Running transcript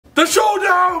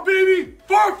showdown, baby!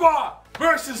 FARFA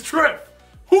versus Trif.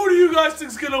 Who do you guys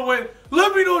think is gonna win?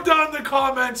 Let me know down in the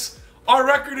comments. Our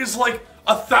record is like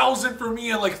 1,000 for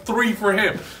me and like 3 for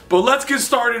him. But let's get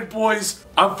started, boys.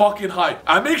 I'm fucking hyped.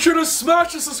 And make sure to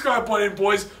smash the subscribe button,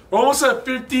 boys. We're almost at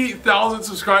 50,000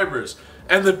 subscribers.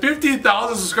 And the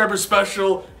 50,000 subscriber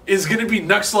special is gonna be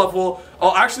next level.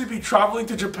 I'll actually be traveling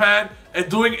to Japan and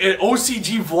doing an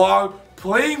OCG vlog,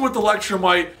 playing with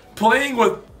Electromite, playing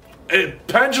with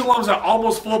pendulums at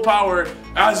almost full power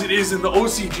as it is in the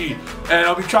OCG. And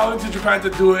I'll be traveling to Japan to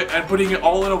do it and putting it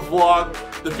all in a vlog.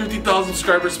 The 50,000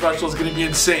 subscriber special is gonna be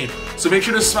insane. So make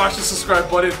sure to smash the subscribe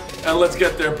button and let's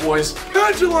get there, boys.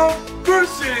 Pendulum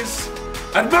versus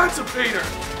Emancipator.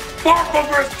 FARFA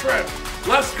versus Trif.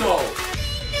 Let's go.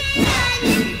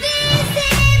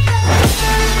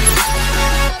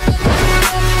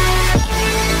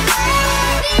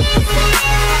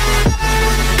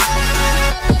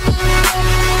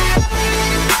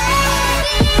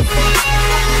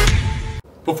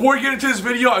 Before we get into this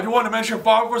video, I do want to mention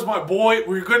FARFA is my boy.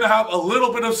 We're going to have a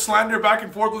little bit of slander back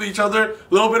and forth with each other, a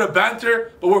little bit of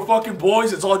banter, but we're fucking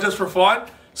boys. It's all just for fun.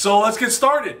 So let's get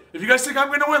started. If you guys think I'm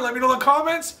going to win, let me know in the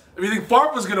comments. If you think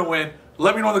FARFA's going to win,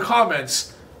 let me know in the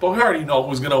comments. But we already know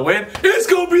who's going to win. It's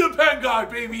going to be the pen guy,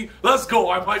 baby. Let's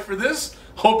go. I'm hyped for this.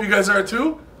 Hope you guys are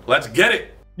too. Let's get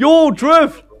it. Yo,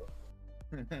 Trif!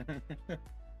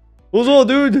 What's up,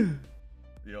 dude?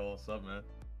 Yo, what's up, man?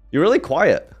 You're really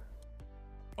quiet.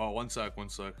 Oh, one sec.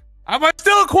 Am I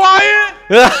still quiet?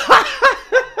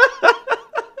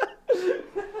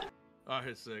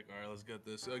 Alright, sick. Alright, let's get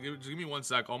this. Just give me 1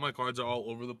 sec. All my cards are all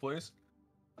over the place.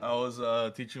 I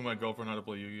was teaching my girlfriend how to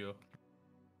play Yu-Gi-Oh!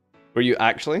 Were you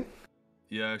actually?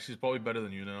 Yeah, she's probably better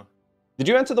than you now. Did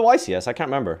you enter the YCS? I can't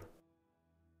remember.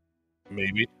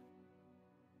 Maybe.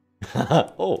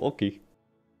 Oh, okay.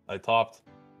 I topped.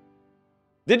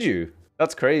 Did you?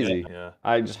 That's crazy. Yeah.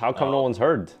 How come no one's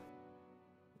heard?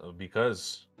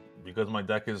 Because my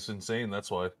deck is insane,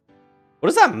 that's why. What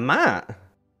is that mat?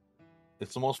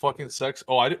 It's the most fucking sex.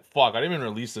 Oh, I didn't even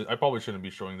release it. I probably shouldn't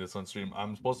be showing this on stream.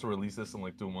 I'm supposed to release this in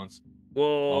like 2 months.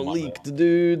 Whoa, leaked,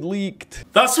 dude, leaked.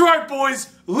 That's right,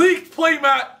 boys. Leaked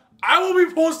playmat. I will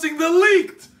be posting the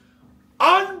leaked,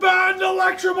 unbanned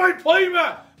Electromite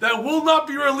playmat that will not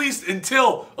be released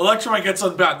until Electromite gets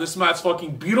unbanned. This mat's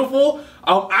fucking beautiful.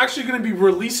 I'm actually going to be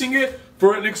releasing it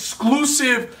for an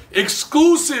exclusive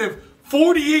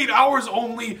 48 hours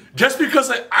only, just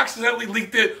because I accidentally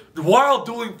leaked it while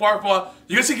doing FARFA.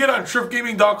 You guys can get it on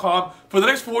trifgaming.com. For the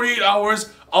next 48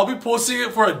 hours, I'll be posting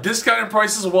it for a discounted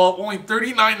price as well, only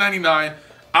 $39.99.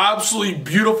 Absolutely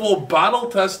beautiful,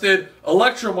 battle-tested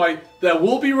Electromite that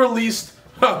will be released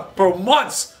for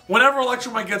months whenever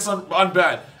Electromite gets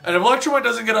unbanned. And if Electromite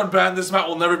doesn't get unbanned, this mat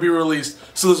will never be released.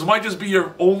 So this might just be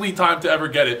your only time to ever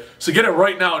get it. So get it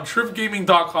right now on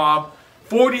trifgaming.com.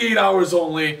 48 hours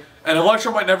only. And if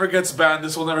Electromite never gets banned,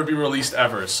 this will never be released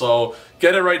ever. So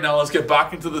get it right now. Let's get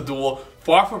back into the duel.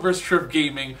 FARFA versus Trif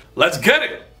Gaming. Let's get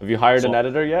it! Have you hired an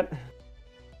editor yet?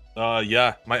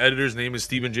 Yeah. My editor's name is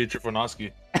Steven J.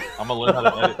 Trifonowski. I'm gonna learn how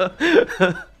to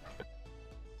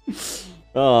edit.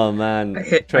 Oh man,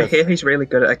 I hear he's really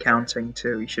good at accounting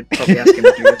too. You should probably ask him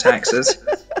to do your taxes.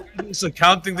 This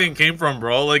accounting thing came from,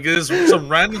 bro. Like, it is some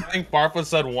random thing FARFA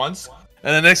said once,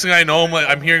 and the next thing I know,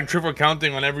 I'm hearing Trif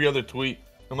accounting on every other tweet.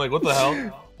 I'm like, what the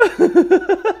hell?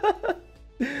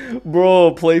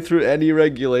 Bro, play through any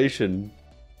regulation.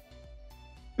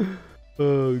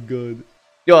 Oh god.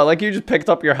 Yo, like you just picked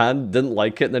up your hand, didn't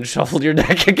like it, and then shuffled your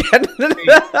deck again.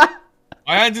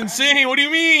 My hand's insane. What do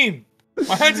you mean?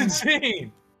 My hand's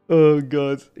insane. Oh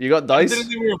god. You got dice? I didn't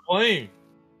think we were playing.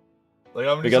 Like,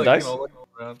 I'm just, you got dice? You know, looking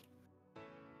around.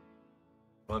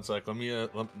 1 sec. Let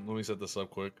me set this up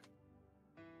quick.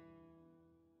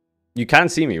 You can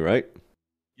see me, right?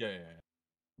 Yeah.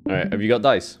 Alright, have you got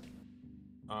dice?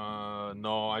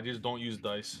 No, I just don't use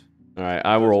dice. Alright,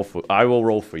 I will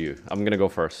roll for you. I'm gonna go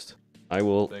first. I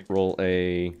will roll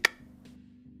a...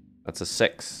 That's a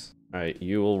 6. Alright,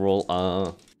 you will roll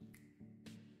a...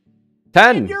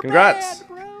 10! Congrats!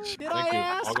 Thank you.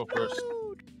 I'll go first.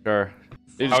 Sure.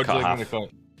 You just cut half.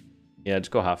 Yeah,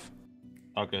 just go half.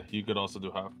 Okay, you could also do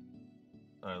half.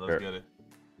 Alright, let's get it.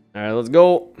 Alright, let's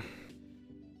go.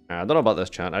 I don't know about this,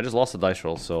 chat. I just lost the dice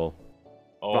roll, so...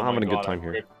 not having a good time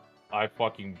here. I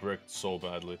fucking bricked so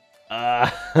badly.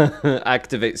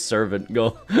 Activate servant,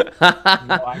 go. No,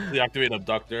 actually activate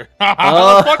abductor.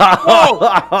 Let's go!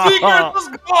 Secret, let's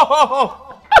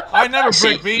go! I never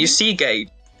brick, baby. You see, Gabe,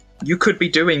 you could be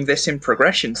doing this in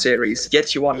progression series,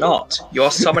 yet you are not.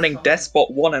 You're summoning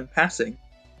Despot 1 and passing.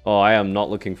 Oh, I am not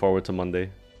looking forward to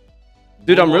Monday.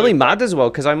 Dude, I'm really mad as well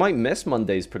because I might miss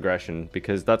Monday's progression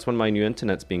because that's when my new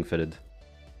internet's being fitted.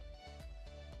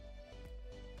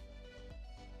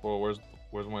 Well,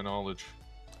 where's my knowledge?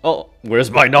 Oh,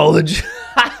 where's my knowledge?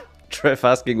 Trif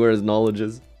asking where his knowledge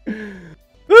is.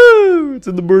 Woo! It's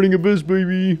in the burning abyss,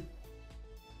 baby.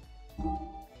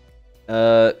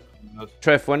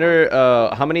 Trif,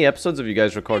 how many episodes have you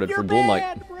guys recorded for Duel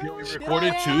Night? Yeah, we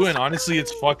recorded 2, and honestly,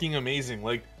 it's fucking amazing.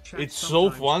 Like, it's so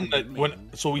fun that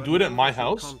so we do it at my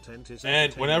house,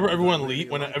 and whenever everyone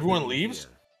leaves,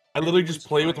 I literally just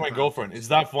play with my girlfriend. It's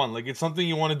that fun. Like, it's something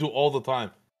you want to do all the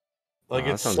time. Like,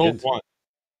 it's so fun.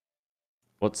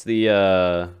 What's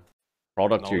the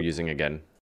product you're using again?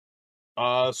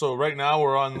 So right now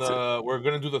we're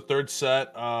gonna do the 3rd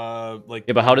set. Like,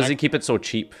 yeah, but how does he keep it so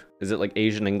cheap? Is it like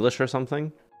Asian English or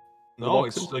something? No,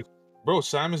 it's like, bro,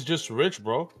 Sam is just rich,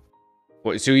 bro.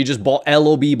 What? So you just bought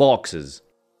LOB boxes?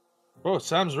 Bro,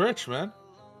 Sam's rich, man.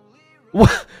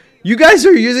 What? You guys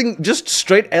are using just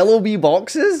straight LOB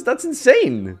boxes? That's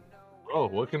insane. Bro,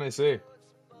 what can I say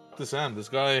to Sam? This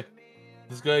guy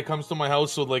comes to my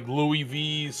house with like Louis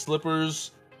V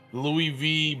slippers, Louis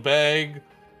V bag.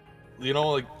 You know,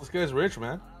 like, this guy's rich,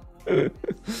 man.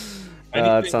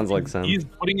 It sounds like Sam. He's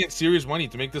putting in serious money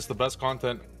to make this the best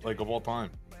content, like, of all time.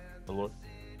 The Lord.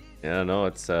 Yeah, no,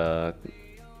 it's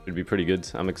should be pretty good.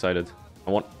 I'm excited.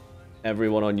 I want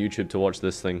everyone on YouTube to watch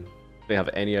this thing. If they have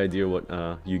any idea what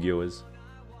Yu-Gi-Oh is.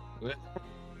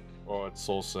 Oh, it's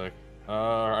so sick.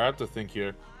 I have to think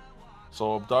here.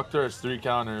 So Abductor has 3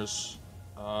 counters.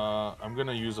 I'm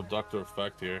gonna use Abductor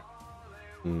effect here.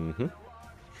 Mm-hmm.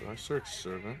 Should I search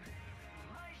Servant?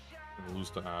 And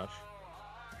lose to Ash.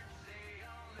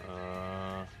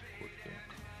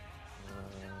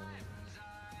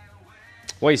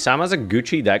 Wait, Sam has a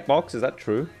Gucci deck box? Is that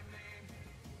true?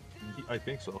 I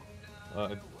think so.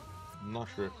 I'm not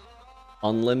sure.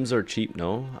 Unlims are cheap,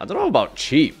 no? I don't know about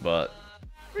cheap, but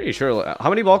pretty sure. How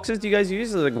many boxes do you guys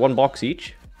use? Like 1 box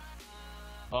each?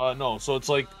 No, so it's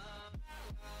like,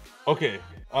 okay,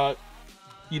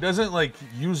 he doesn't like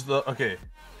use the, okay.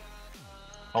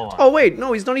 Hold on. Oh wait,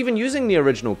 no, he's not even using the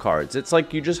original cards. It's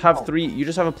like you just have 3. You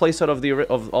just have a playset of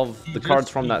the cards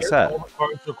from that set. All the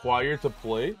cards required to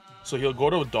play, so he'll go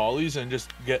to Dolly's and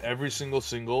just get every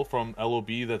single from LOB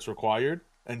that's required,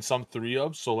 and some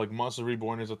 3-of. So like Monster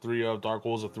Reborn is a 3-of, Dark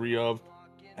Hole is a 3-of,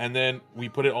 and then we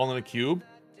put it all in a cube.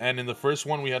 And in the first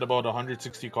one, we had about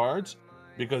 160 cards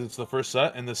because it's the first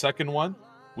set. And the second one,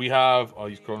 we have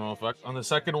use Chrono Effect. On the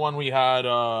second one, we had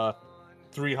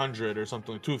 300 or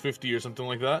something, 250 or something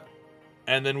like that,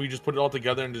 and then we just put it all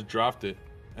together and just draft it.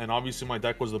 And obviously my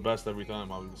deck was the best every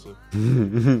time, obviously.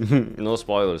 No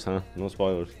spoilers, huh? No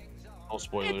spoilers. No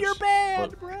spoilers. You're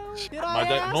bad, bro. My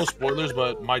deck, no spoilers,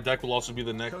 but my deck will also be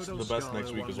the best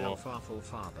next week as well.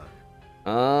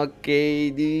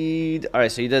 Okay, dude. All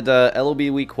right, so you did LOB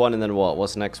week 1, and then what?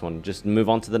 What's the next one? Just move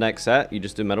on to the next set. You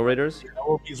just do Metal Raiders.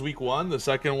 LOB is week 1. The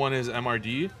second one is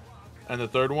MRD. And the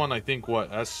third one, I think,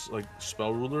 what, like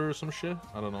Spell Ruler or some shit?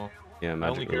 I don't know. Yeah, Magic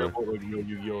I only Ruler. care about like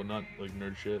Yu-Gi-Oh, not like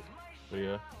nerd shit. But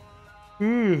yeah.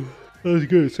 That's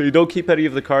good. So you don't keep any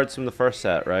of the cards from the first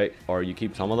set, right? Or you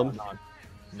keep some of them?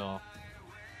 No.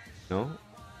 No?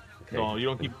 Okay. No, you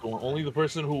don't keep going. Only the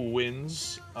person who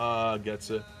wins gets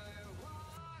it.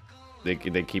 They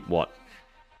keep what?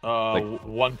 Like,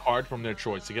 1 card from their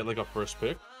choice. To get like a first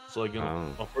pick. So like, you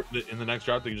know, in the next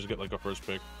draft, they can just get like a first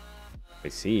pick. I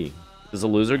see. Does the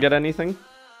loser get anything?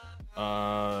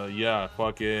 Yeah,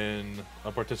 fucking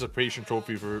a participation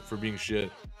trophy for being shit.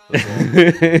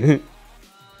 I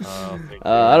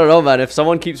don't know, man. If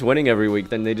someone keeps winning every week,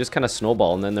 then they just kind of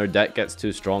snowball, and then their deck gets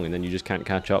too strong, and then you just can't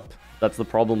catch up. That's the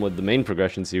problem with the main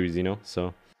progression series, you know.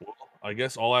 So, well, I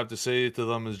guess all I have to say to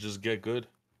them is just get good.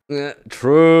 Yeah,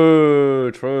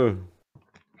 true.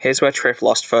 Here's where Trif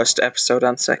lost first episode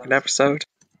and second episode.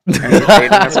 And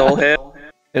Hayden has all here.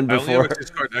 And I only before. have a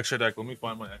 6-card extra deck. Let me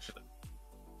find my extra deck.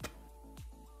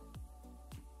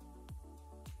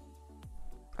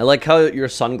 I like how your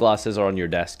sunglasses are on your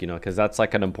desk, you know, because that's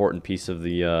like an important piece of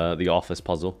the office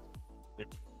puzzle.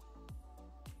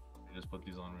 Just put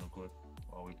these on real quick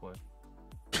while we play.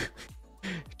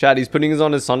 Chad, he's putting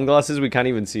on his sunglasses. We can't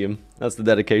even see him. That's the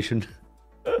dedication.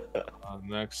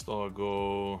 Next, I'll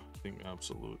go. I think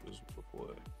Absolute is the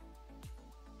play.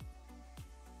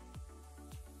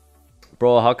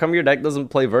 Bro, how come your deck doesn't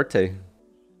play Verte?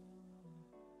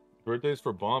 Birthday's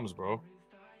for bombs, bro.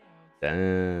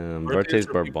 Damn, Verte's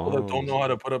for people that don't bombs. know how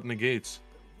to put up negates,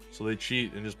 so they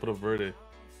cheat and just put up Verde.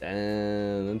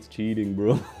 Damn, that's cheating,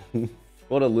 bro.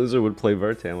 What a loser would play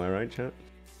Verte, am I right, chat?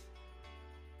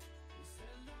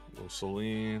 No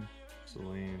Celine,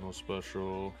 no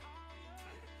special.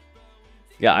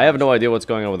 Yeah, I have no idea what's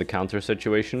going on with the counter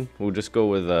situation. We'll just go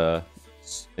with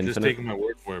infinite. Just taking my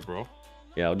word for it, bro.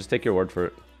 Yeah, I'll just take your word for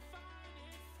it.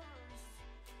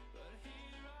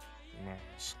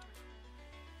 Nice.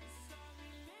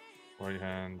 Right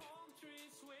hand.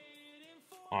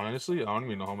 Honestly, I don't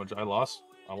even know how much I lost.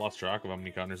 I lost track of how many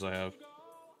counters I have.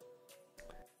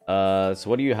 So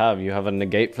what do you have? You have a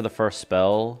negate for the first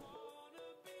spell.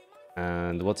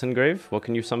 And what's engrave? What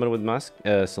can you summon with mask?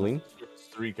 Celine?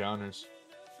 3 counters.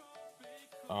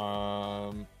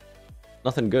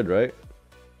 Nothing good, right?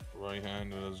 Right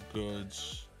hand is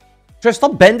goods. Trif,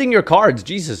 stop bending your cards,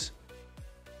 Jesus.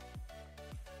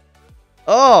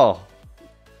 Oh!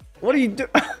 What are you doing?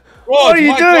 What are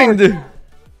you doing, dude?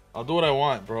 I'll do what I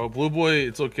want, bro. Blue boy,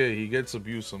 it's okay. He gets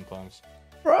abused sometimes.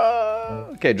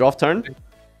 Bro. Okay, draw off turn.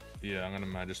 Yeah, I'm gonna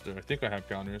Magister. I think I have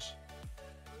counters.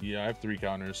 Yeah, I have 3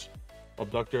 counters.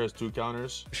 Abductor has 2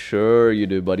 counters. Sure you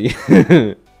do, buddy.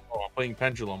 Oh, I'm playing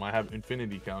Pendulum. I have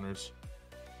infinity counters.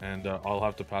 And I'll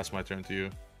have to pass my turn to you.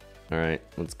 Alright,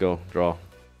 let's go. Draw.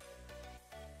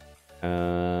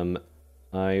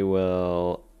 I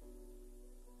will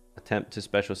attempt to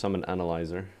special summon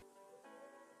Analyzer.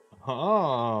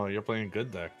 Oh, you're playing good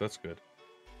deck. That's good.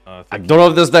 I don't know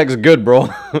if this deck's good, bro.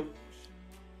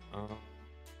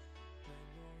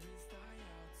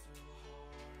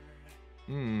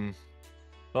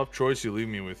 Tough choice you leave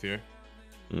me with here.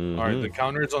 Alright, the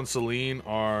counters on Celine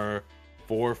are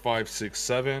 4, 5, 6,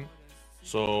 7.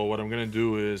 So what I'm gonna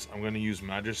do is I'm gonna use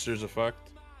Magister's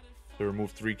effect to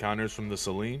remove 3 counters from the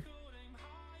Celine.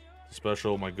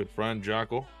 Special my good friend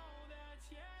Jackal.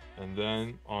 And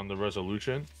then on the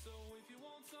resolution,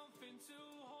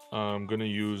 I'm gonna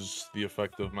use the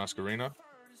effect of Masquerena.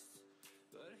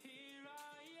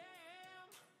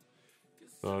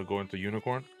 Go into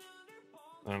Unicorn.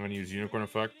 And I'm gonna use Unicorn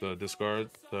effect, discard,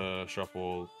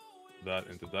 shuffle that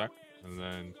into deck, and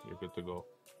then you're good to go.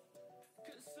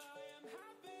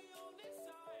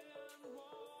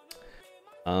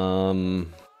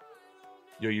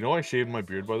 Yo, you know I shaved my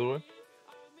beard, by the way?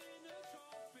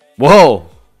 Whoa!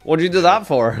 What'd you do that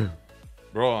for?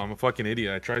 Bro, I'm a fucking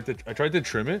idiot. I tried to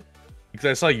trim it because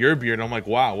I saw your beard. And I'm like,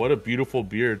 wow, what a beautiful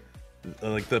beard,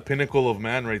 like the pinnacle of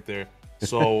man right there.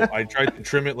 So I tried to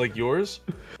trim it like yours,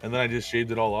 and then I just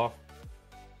shaved it all off.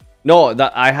 No,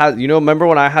 that I had. You know, remember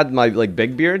when I had my like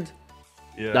big beard?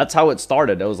 Yeah. That's how it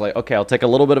started. I was like, okay, I'll take a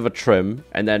little bit of a trim,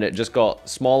 and then it just got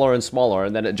smaller and smaller,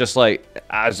 and then it just like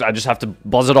I just have to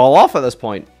buzz it all off at this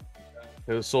point.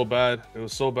 It was so bad. It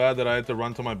was so bad that I had to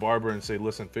run to my barber and say,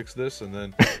 "Listen, fix this," and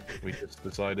then we just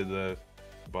decided to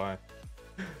buy.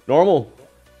 Normal.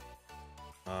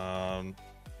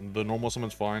 The normal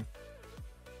summon's fine.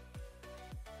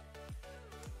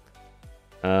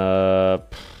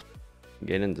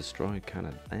 Get and destroy kind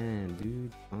of damn,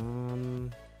 dude.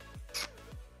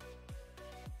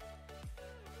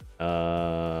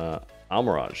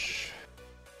 Almirage.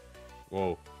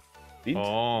 Whoa. Beat?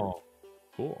 Oh,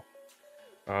 cool.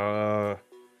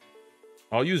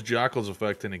 I'll use Jackal's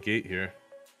effect to negate here.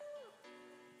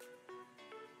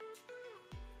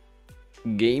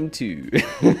 Game 2.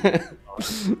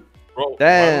 Bro,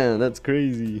 damn, that's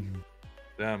crazy.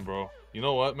 Damn, bro. You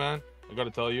know what, man? I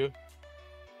gotta tell you,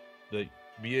 the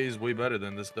BA is way better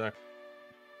than this deck.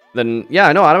 Then, yeah,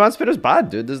 I know, Adamant Spitter's bad,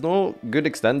 dude. There's no good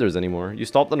extenders anymore. You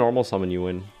stop the normal summon, you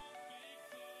win.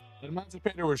 The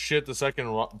Emancipator was shit. The second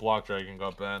Block Dragon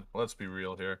got banned. Let's be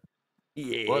real here.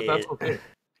 Yeah. But that's okay.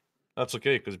 That's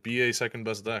okay, because BA second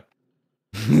best deck.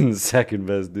 Second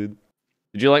best, dude.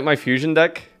 Did you like my fusion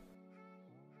deck?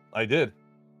 I did.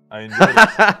 I enjoyed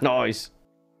it. Nice.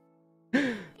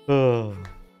 Oh.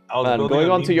 Man, building going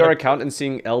a onto meme your deck. account and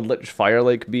seeing Eldritch Fire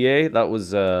Lake BA, that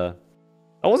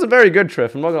wasn't very good,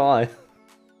 Trif. I'm not gonna lie.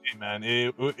 Hey, man,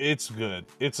 it's good.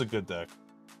 It's a good deck.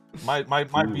 My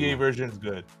BA version is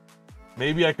good.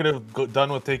 Maybe I could have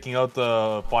done with taking out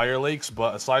the Fire Lakes,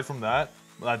 but aside from that,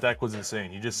 that deck was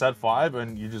insane. You just set 5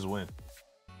 and you just win.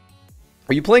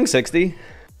 Are you playing 60?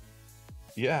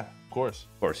 Yeah, of course.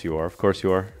 Of course you are. Of course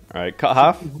you are. All right, cut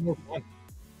half.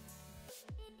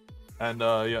 And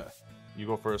yeah, you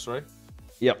go first, right?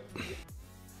 Yep.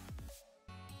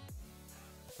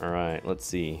 All right, let's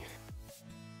see.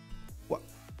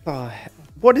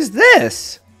 What is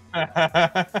this?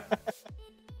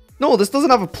 No, this doesn't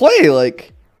have a play.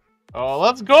 Like. Oh,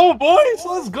 let's go, boys!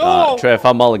 Let's go. Trif,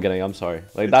 I'm mulliganing. I'm sorry.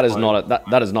 Like It's that is fine. not a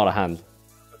that is not a hand.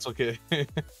 That's okay.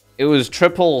 It was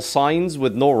triple signs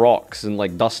with no rocks and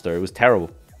like duster. It was terrible.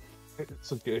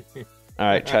 It's okay. All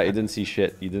right, chat. You didn't see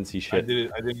shit. You didn't see shit.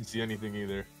 I didn't see anything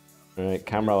either. All right,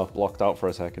 camera blocked out for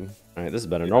a second. All right, this is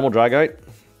better. Normal drag out.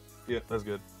 Yeah, that's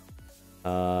good.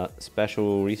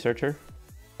 Special researcher.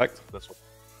 Effect. That's what.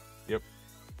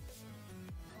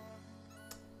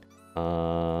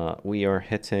 We are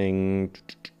hitting...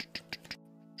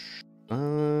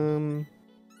 Go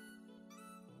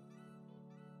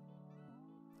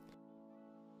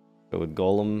with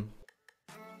Golem.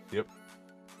 Yep.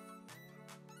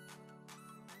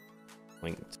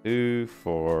 Link 2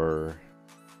 for...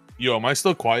 Yo, am I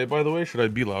still quiet, by the way? Should I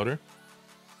be louder?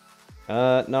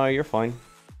 No, you're fine.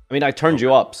 I mean, I turned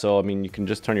you up, so, I mean, you can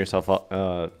just turn yourself up.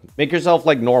 Make yourself,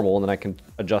 like, normal, and then I can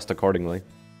adjust accordingly.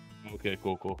 Okay,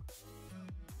 cool.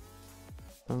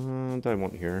 What do I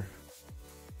want here?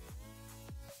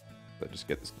 Let's just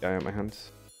get this guy out of my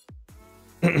hands.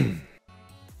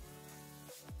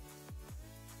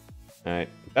 Alright,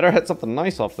 better hit something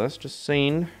nice off this, just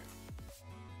saying.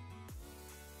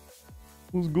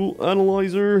 Let's go,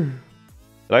 Analyzer. Did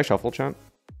I shuffle, chat?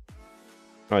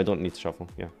 No, I don't need to shuffle,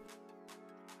 yeah.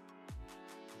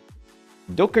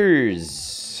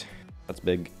 Dokers! That's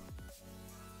big.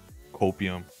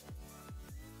 Copium.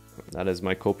 That is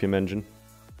my Copium engine.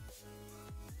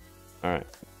 Alright.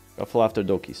 Shuffle after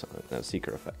Doki Summon. That's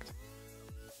Seeker effect.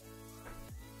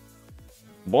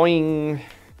 Boing!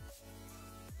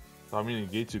 How many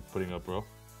gates you putting up, bro?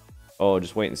 Oh,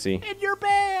 just wait and see. And you're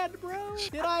bad, bro.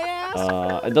 Did I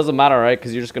ask? It doesn't matter, right?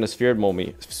 Because you're just gonna sphere mode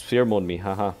me. Sphere mode me,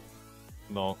 haha.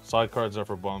 No, side cards are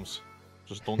for bums.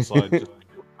 Just don't side, just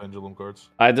pendulum cards.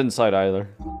 I didn't side either.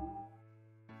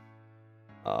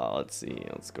 Let's see.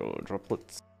 Let's go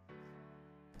droplets.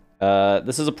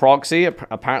 This is a proxy.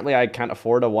 Apparently, I can't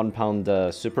afford a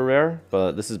 £1 super rare,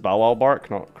 but this is Bow Wow Bark,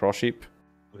 not Cross Sheep.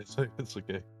 It's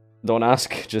okay. Don't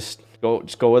ask. Just go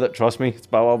with it. Trust me, it's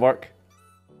Bow Wow Bark.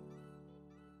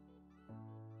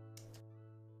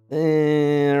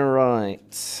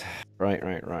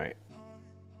 Right.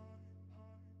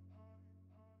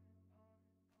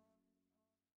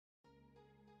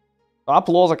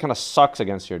 Appaloosa kind of sucks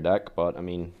against your deck, but I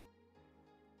mean,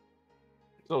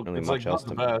 So really it's much like else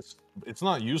not the to- best. It's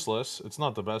not useless. It's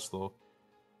not the best though.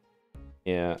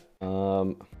 yeah.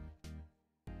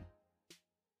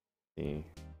 See,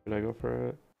 should I go for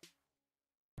it?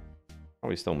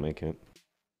 Probably still make it.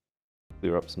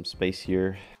 Clear up some space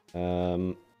here.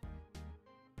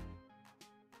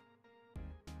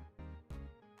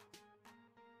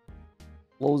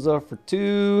 Loza for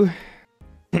 2.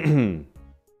 This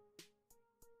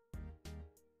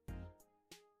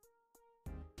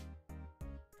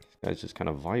guy's just kind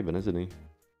of vibing, isn't he?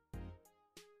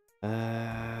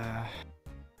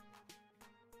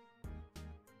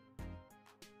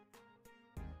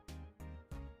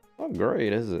 Not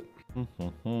great, is it?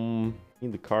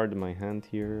 Need the card in my hand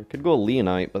here. Could go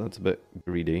Leonite, but that's a bit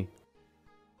greedy.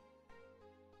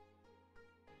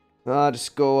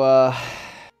 Just go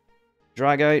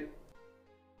Dragite.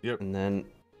 Yep. And then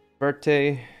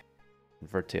Verte.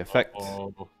 Verte effect.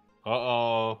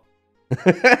 Uh-oh.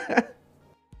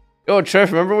 Yo, Trif,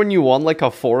 remember when you won like a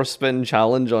 4-spin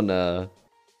challenge on the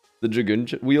Dragoon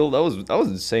wheel? That was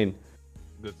insane.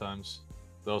 Good times.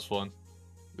 That was fun.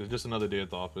 It was just another day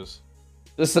at the office.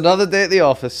 Just another day at the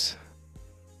office.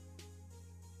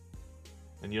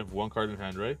 And you have one card in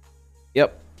hand, right?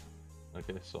 Yep.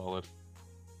 Okay, solid.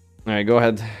 Alright, go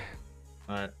ahead.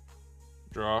 Alright.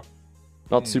 Draw.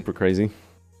 Not super crazy.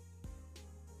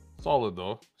 Solid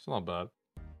though. It's not bad.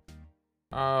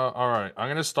 Alright. I'm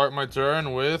gonna start my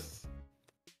turn with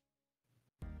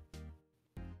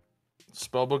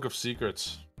Spellbook of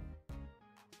Secrets.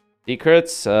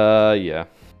 Secrets? Yeah.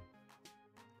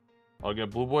 I'll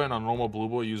get Blue Boy, and on normal Blue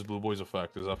Boy, use Blue Boy's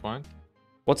effect. Is that fine?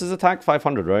 What's his attack?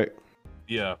 500, right?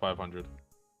 Yeah, 500.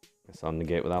 Guess I'll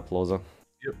negate with Appaloosa.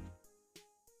 Yep.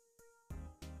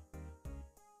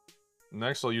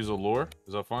 Next, I'll use Allure.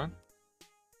 Is that fine?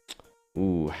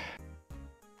 Ooh.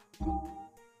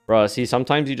 Bruh, see,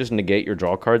 sometimes you just negate your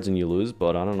draw cards and you lose,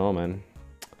 but I don't know, man.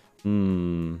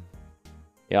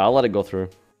 Yeah, I'll let it go through.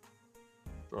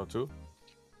 Draw 2.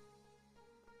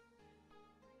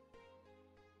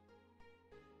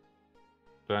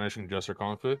 Vanishing Jester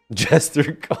Confit. Jester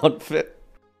Confit.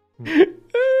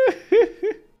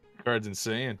 Card's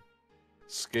insane.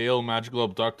 Scale Magical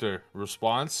Abductor.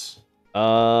 Response.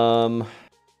 God,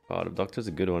 Abductor's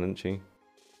a good one, isn't she?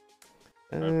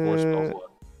 I have 4 spells left.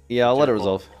 Yeah, I'll let it Careful.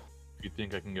 resolve. If you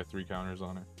think I can get 3 counters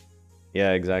on it.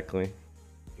 Yeah, exactly.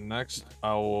 Next,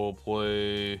 I will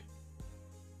play...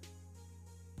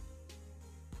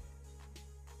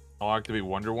 I'll activate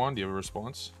Wonder Wand. Do you have a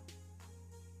response?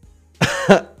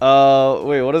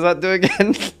 Wait, what does that do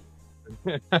again?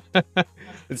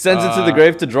 It sends it to the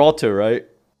grave to draw 2, right?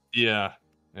 Yeah.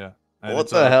 Yeah. And What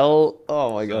it's, the hell?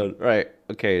 Oh my god. Right.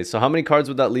 Okay, so how many cards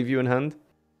would that leave you in hand?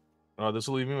 This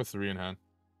will leave me with 3 in hand.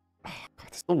 God,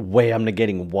 there's no way I'm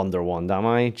negating Wonder Wand, am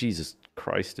I? Jesus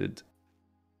Christ, dude.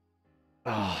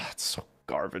 Oh, it's so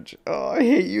garbage. Oh, I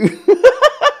hate you.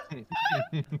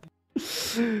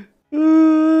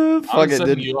 Fuck it,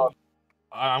 setting dude. you up.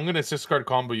 I'm gonna 6-card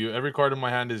combo you. Every card in my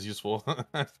hand is useful.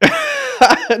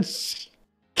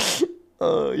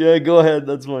 Yeah, go ahead.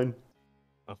 That's fine.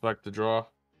 Effect to draw.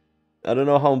 I don't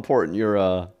know how important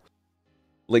your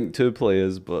Link 2 play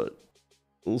is, but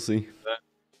we'll see.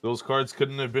 Those cards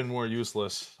couldn't have been more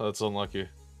useless. That's unlucky.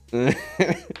 Because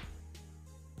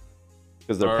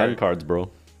they're All pen right. cards,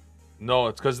 bro. No,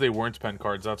 it's because they weren't pen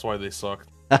cards. That's why they sucked.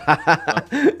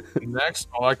 Next,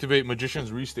 I'll activate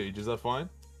Magician's Restage. Is that fine?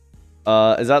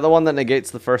 Is that the one that negates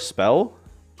the first spell?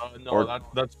 No, Or-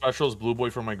 that special is Blue Boy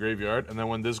from my graveyard, and then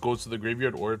when this goes to the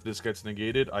graveyard, or if this gets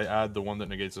negated, I add the one that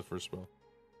negates the first spell.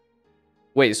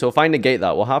 Wait, so if I negate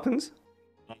that, what happens?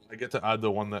 I get to add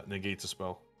the one that negates a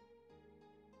spell.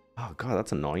 Oh god,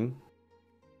 that's annoying.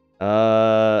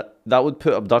 That would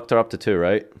put Abductor up to 2,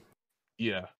 right?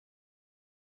 Yeah.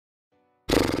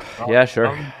 Yeah, sure.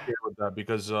 I'm okay with that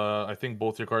because I think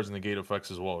both your cards negate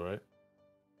effects as well, right?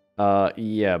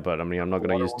 Yeah, but I mean, I'm not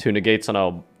gonna use 2 negates on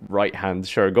a right hand.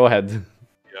 Sure, go ahead.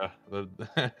 Yeah.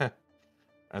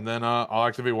 And then I'll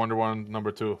activate Wonder Wand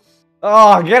number 2.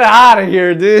 Oh, get out of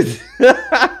here, dude!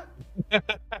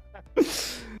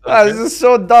 This is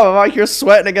so dumb. I'm out here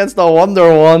sweating against the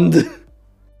Wonder Wand.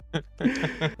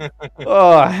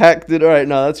 Oh, heck, dude. Alright,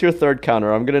 now that's your third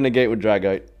counter. I'm gonna negate with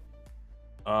Dragite.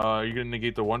 You're gonna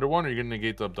negate the Wonder Wand, or you're gonna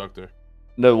negate the Abductor?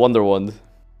 No, Wonder Wand.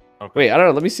 Okay. Wait, I don't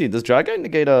know. Let me see. Does Dragite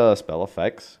negate spell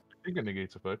effects? I think it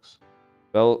negates effects.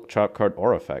 Spell, trap card,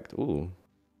 or effect. Ooh.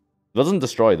 It doesn't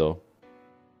destroy, though.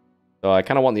 So I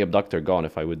kind of want the Abductor gone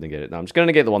if I would negate it. Now I'm just gonna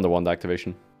negate the Wonder Wand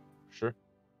activation. Sure.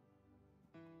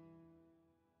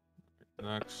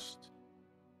 Next.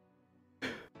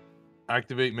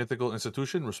 Activate Mythical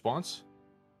Institution. Response.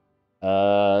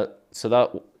 So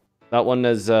that one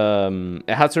is it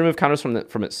has to remove counters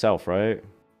from itself, right?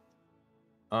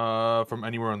 From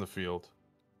anywhere on the field.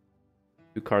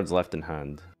 2 cards left in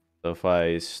hand. So if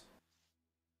I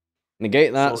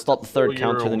negate that, So stop the just third so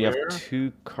you're counter, then you have aware-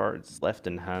 2 cards left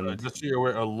in hand. Just so you're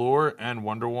aware, Allure and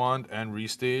Wonder Wand and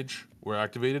Restage were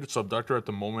activated. Subductor at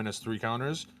the moment has 3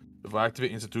 counters. If I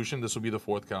activate Institution, this will be the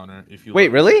 4th counter. If you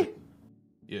Wait, really?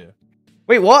 Yeah.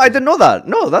 Wait, what? I didn't know that.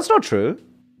 No, that's not true.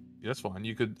 Yeah, that's fine.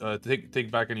 You could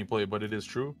take back any play, but it is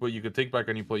true. But you could take back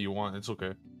any play you want. It's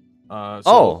okay.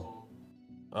 The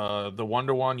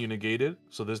Wonder Wand you negated,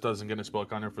 so this doesn't get a spell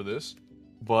counter for this,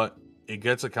 but it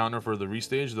gets a counter for the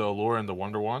Restage, the Allure, and the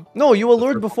Wonder Wand. No, you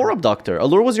allured before Abductor.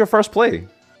 Allure was your first play.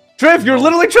 Trif, you're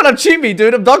literally trying to cheat me,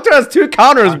 dude. Abductor has 2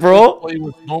 counters, bro. Play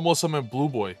with normal summon Blue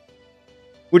Boy.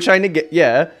 Which I negate.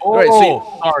 Yeah. Oh, Right,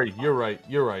 so sorry. You're right.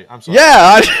 You're right. I'm sorry.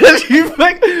 yeah, you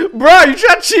like, bro, you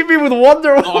trying to cheat me with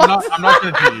Wonder Wand. No, I'm not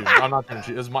gonna cheat you. I'm not gonna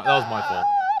cheat. That was my fault.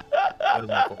 That was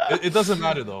my fault. It doesn't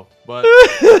matter though. But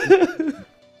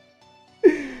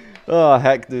Oh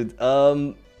heck, dude.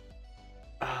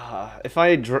 If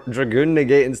I Dragoon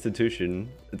negate Institution,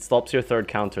 it stops your third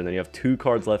counter, and then you have 2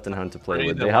 cards left in hand to play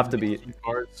with. They have to be. 2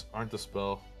 cards aren't a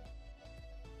spell.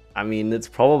 I mean, it's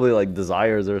probably like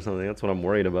Desires or something. That's what I'm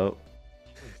worried about.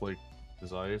 It's like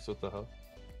Desires. What the hell?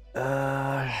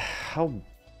 How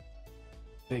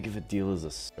big of a deal is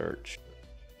a search?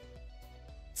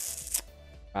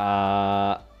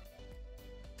 Fuck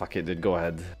it, dude. Go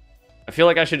ahead. I feel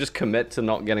like I should just commit to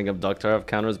not getting Abductor of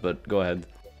counters, but go ahead.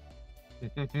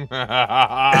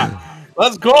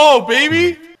 Let's go,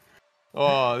 baby!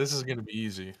 Oh, this is gonna be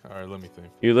easy. All right, let me think.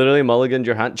 You literally mulliganed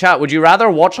your hand. Chat, would you rather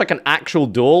watch like an actual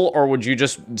duel, or would you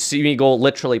just see me go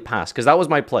literally past? Because that was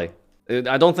my play.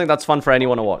 I don't think that's fun for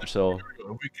anyone to watch, so...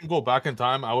 If we can go back in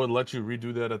time, I would let you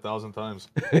redo that 1,000 times.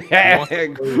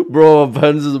 Bro,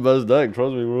 Pens is the best deck.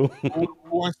 Trust me, bro. Who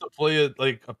wants to play it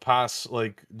like a pass,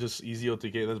 like just easy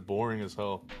OTK? That's boring as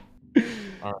hell.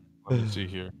 All right, let me see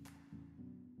here.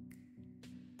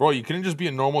 Bro, you couldn't just be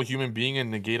a normal human being and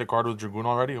negate a card with Dragoon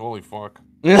already? Holy fuck.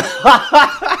 I've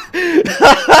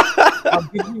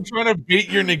been trying to bait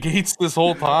your negates this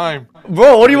whole time.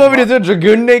 Bro, what do you want me to do?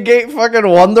 Dragoon negate fucking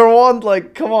Wonder Wand?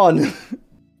 Like, come on.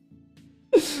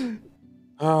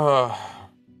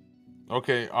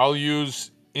 Okay, I'll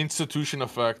use Institution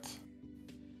Effect.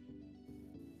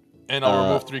 And I'll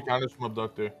remove 3 counters from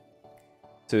Abductor.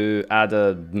 To add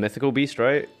a mythical beast,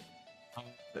 right?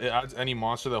 It adds any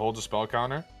monster that holds a spell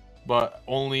counter, but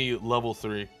only level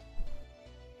 3.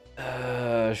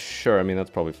 Sure. I mean, that's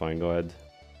probably fine. Go ahead.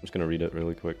 I'm just gonna read it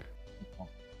really quick.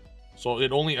 So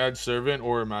it only adds Servant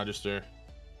or Magister.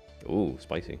 Ooh,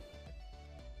 spicy.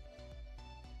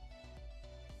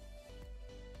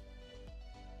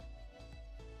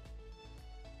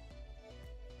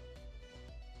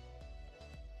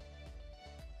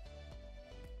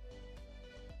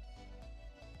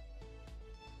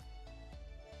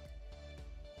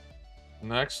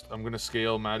 Next, I'm gonna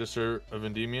scale Magister of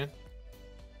Endymion.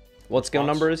 What skill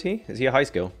number is he? Is he a high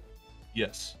skill?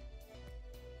 Yes.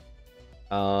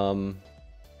 That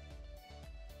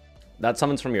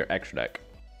summons from your extra deck.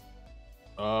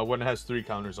 When it has 3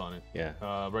 counters on it. Yeah.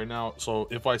 Right now, so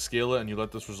if I scale it and you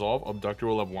let this resolve, Abductor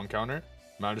will have 1 counter,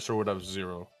 Magister would have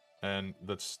 0, and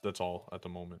that's all at the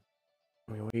moment.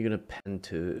 I mean, what are you gonna pen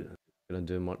to? Gonna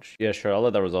do much? Yeah, sure. I'll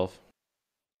let that resolve.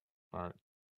 All right,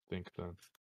 think then.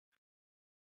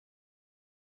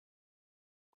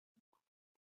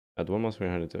 At one must be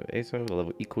handed to a side of a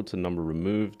level equal to the number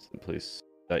removed in place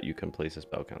that you can place a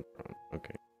spell counter on.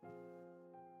 Okay.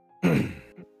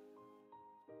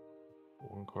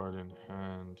 1 card in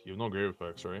hand. You have no grave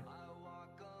effects, right?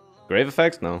 Grave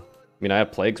effects? No. I mean, I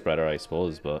have Plague Spreader, I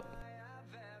suppose, but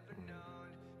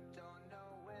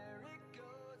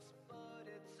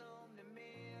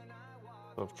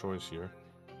Tough choice here.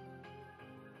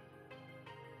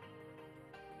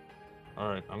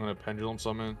 Alright, I'm gonna Pendulum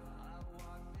Summon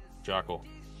Jackal.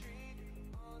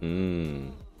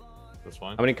 That's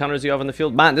fine. How many counters do you have on the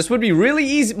field? Man, this would be really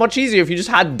easy, much easier if you just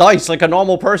had dice like a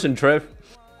normal person, Trif.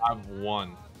 I have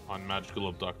 1 on Magical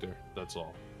Abductor, that's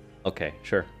all. Okay,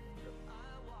 sure.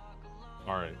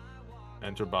 Alright.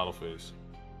 Enter battle phase.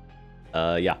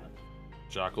 Yeah.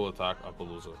 Jackal attack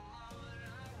Appaloosa.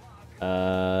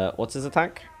 What's his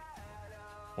attack?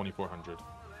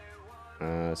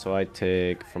 2400. So I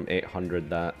take from 800,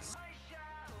 that's...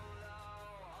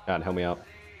 God, help me out.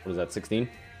 What is that, 16?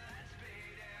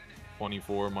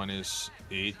 24 minus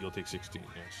 8, you'll take 16,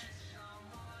 yes.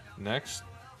 Next,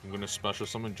 I'm gonna special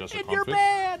summon Jesser And you're Confit.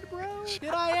 bad, bro. Did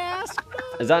I ask?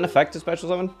 Is that an effect to special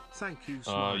summon? Thank you,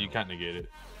 You can't negate it.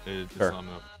 It's Sure. not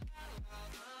enough.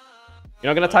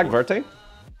 You're not gonna attack Verte?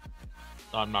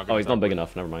 I'm not gonna Oh, he's not attack big it.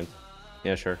 enough, never mind.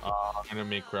 Yeah, sure. I'm gonna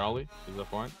make Crowley. Is that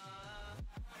fine?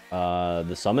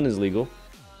 The summon is legal.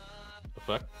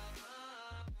 Effect?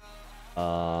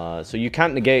 So you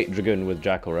can't negate Dragoon with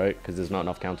Jackal, right? Because there's not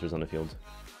enough counters on the field.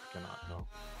 Cannot, no.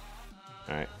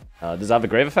 Alright. Does it have a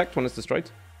grave effect when it's destroyed?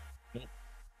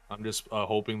 I'm just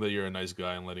hoping that you're a nice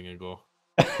guy and letting it go.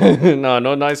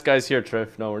 No nice guys here,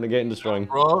 Trif. No, we're negating destroying.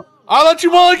 Bro, I'll let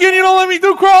you mulligan, you don't let me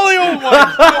do Crowley! Oh my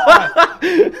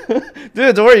god!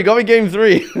 Dude, don't worry, you got me game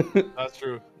 3. That's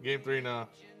true. Game 3 now.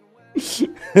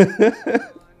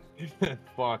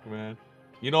 Fuck, man.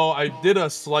 You know, I did a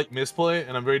slight misplay,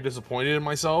 and I'm very disappointed in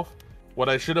myself. What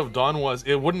I should have done was,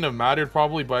 it wouldn't have mattered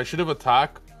probably, but I should have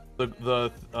attacked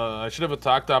I should have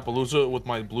attacked Appaloosa with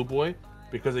my blue boy,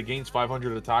 because it gains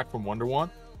 500 attack from Wonder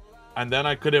Wand. And then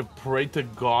I could have prayed to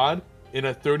God in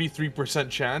a 33%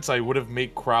 chance I would have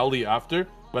made Crowley after,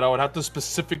 but I would have to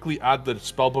specifically add the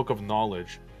Spellbook of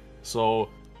Knowledge. So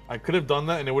I could have done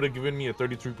that, and it would have given me a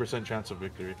 33% chance of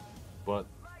victory. But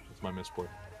it's my misplay.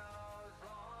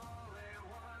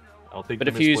 I'll take. But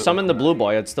if you summon the blue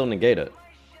boy, I'd still negate it.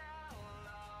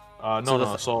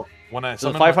 No. So when I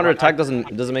so the 500 attack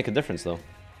doesn't make a difference though.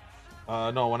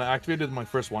 No, when I activated my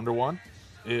first Wonder Wand,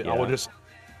 I Yeah. would just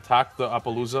attack the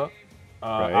Appaloosa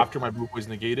Right. after my blue boy is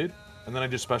negated, and then I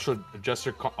just special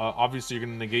Jesser. Obviously, you're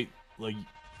gonna negate, like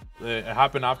it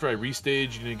happened after I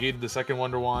restaged. You negated the second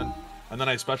Wonder Wand, and then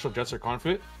I special Jesser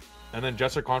Confit, and then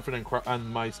Jesser Confit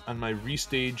and my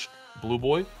restage blue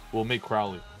boy will make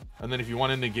Crowley. And then if you want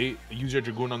to negate, use your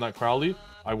Dragoon on that Crowley,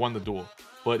 I won the duel.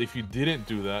 But if you didn't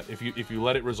do that, if you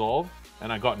let it resolve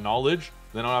and I got knowledge,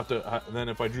 then I'll have to. Then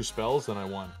if I drew spells, then I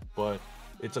won. But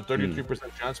it's a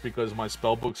 33% chance because my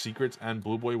spellbook secrets and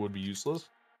blue boy would be useless.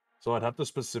 So I'd have to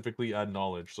specifically add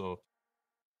knowledge. So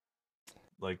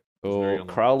like, it's very So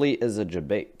unlucky. Crowley is a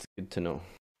debate. Good to know.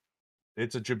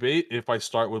 It's a debate if I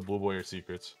start with blue boy or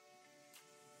secrets.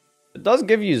 It does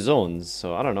give you zones,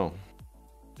 so I don't know.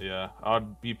 Yeah,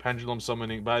 I'd be pendulum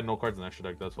summoning, but I had no cards in extra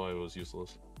deck. That's why it was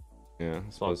useless. Yeah,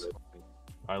 I suppose.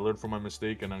 I learned from my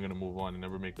mistake, and I'm gonna move on and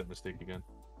never make that mistake again.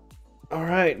 All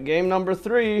right, game number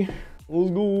 3.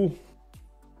 Let's go.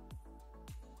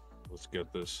 Let's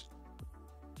get this.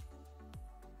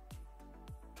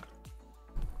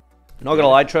 Not gonna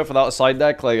lie, Trev, without a side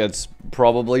deck, like it's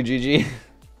probably GG.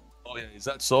 Oh yeah, is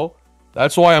that so?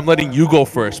 That's why I'm letting you go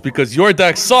first, because your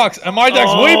deck sucks and my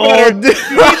deck's way better. dude. You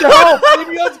need the help,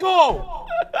 baby. Let's go.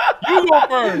 You go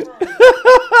first.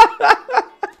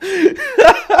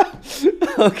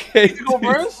 Okay. You go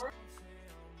first.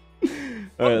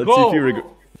 All right, let's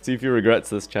see if he regrets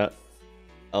this, chat.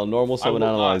 I'll normal summon will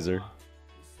not. Analyzer.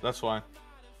 That's fine.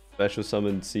 Special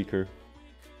summon Seeker.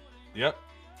 Yep.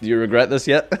 Do you regret this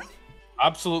yet?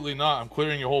 Absolutely not. I'm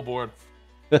clearing your whole board.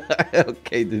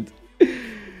 Okay, dude.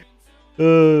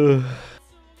 We'll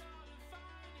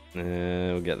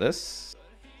get this.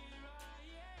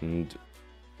 And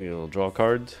You'll draw a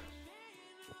card.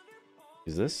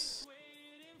 Is this?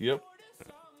 Yep.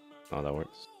 Oh, that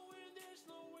works.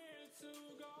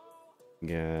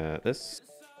 Get this.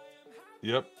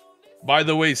 Yep. By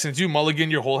the way, since you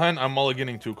mulligan your whole hand, I'm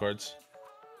mulliganing 2 cards.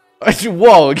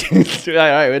 Whoa! Alright,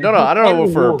 I don't know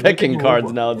if we're picking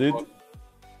cards now, dude.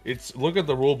 Look at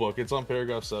the rule book. It's on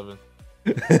paragraph 7.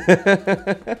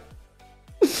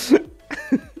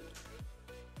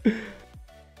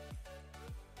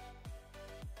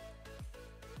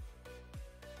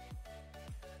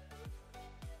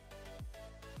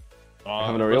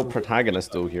 Having a real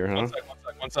protagonist though here, huh?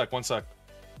 One sec.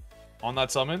 On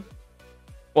that summon?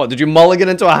 What, did you mulligan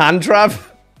into a hand trap?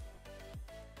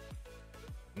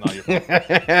 No, you're fine.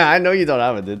 I know you don't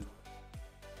have it, dude.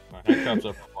 My hand traps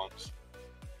are for funds.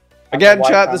 Again,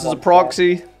 chat, this is a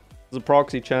proxy. This is a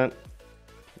proxy, chat.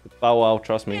 Bow wow,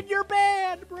 trust me. In your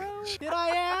band, bro. Did I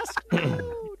ask?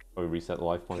 Oh, we reset the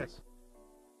life points.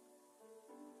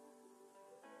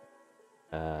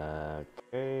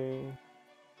 Okay.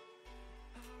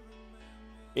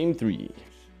 Game 3.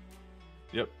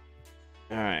 Yep.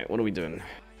 Alright, what are we doing?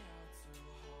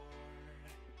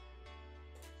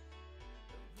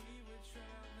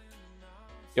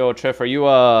 Yo, Trif, are you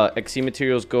XC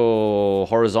materials go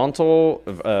horizontal,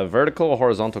 vertical, or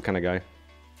horizontal kind of guy?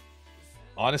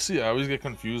 Honestly, I always get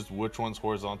confused which one's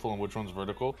horizontal and which one's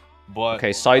vertical. But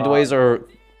Okay, sideways or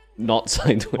not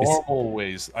sideways? normal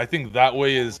ways. I think that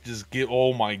way is just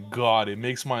oh my god, it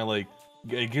makes my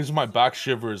it gives my back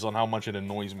shivers on how much it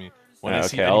annoys me when I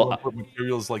see anyone put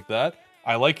materials like that.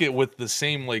 I like it with the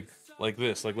same like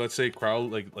this. Like let's say crowd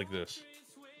like this.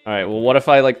 All right. Well, what if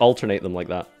I like alternate them like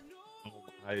that?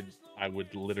 I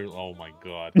would literally. Oh my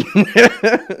god.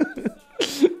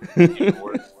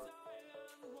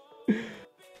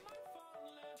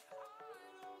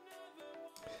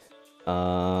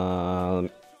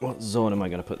 What zone am I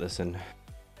gonna put this in?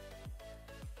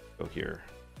 Go here.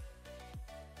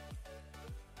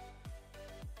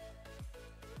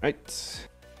 Right.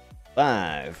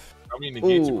 5. How many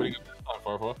negates you putting up this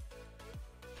time,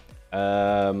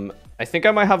 Farfa? I think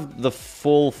I might have the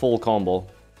full combo.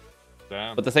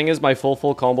 Damn. But the thing is, my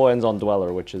full combo ends on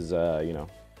Dweller, which is, you know,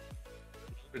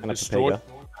 kind of Destroy.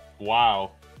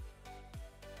 Wow.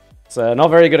 It's not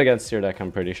very good against your deck,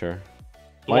 I'm pretty sure.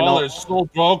 Dweller is so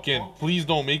broken. Please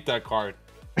don't make that card.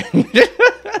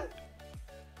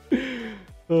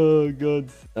 Oh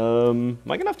god. Am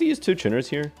I gonna have to use 2 Chinners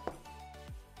here?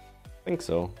 I think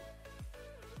so.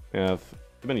 Yeah, I have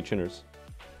too many Chinners.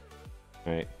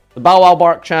 Alright. The Bow Wow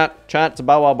Bark, chat. Chat, it's a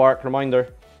Bow Wow Bark.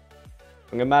 Reminder.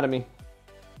 Don't get mad at me.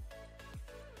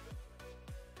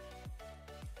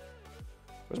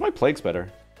 Where's my Plague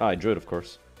Spitter? Ah, I drew it, of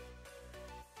course.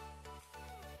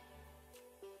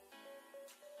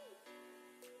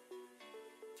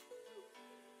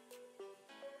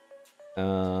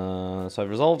 So I've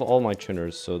resolved all my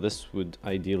tuners, so this would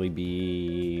ideally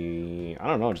be... I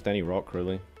don't know, just any rock,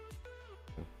 really.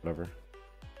 Whatever.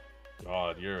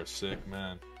 God, you're a sick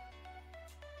man.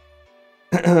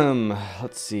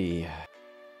 Let's see. You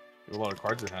have a lot of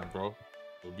cards in hand, bro. It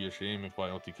would be a shame if I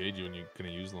OTK'd you and you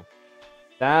couldn't use them.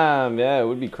 Damn, yeah, it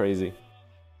would be crazy.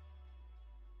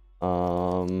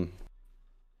 Yeah,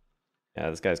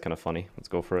 this guy's kind of funny. Let's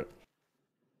go for it.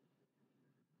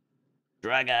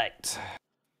 Dragite.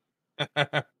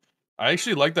 I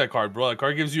actually like that card, bro. That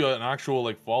card gives you an actual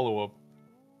like follow-up.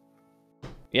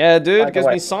 Yeah, dude, gives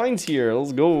me signs here.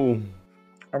 Let's go.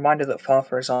 Reminder that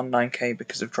FARFA is on 9k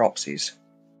because of dropsies.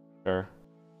 Sure.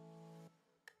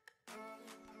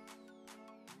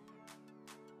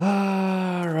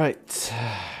 Right.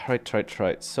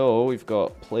 Right. So we've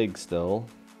got Plague still.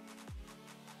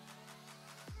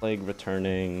 Plague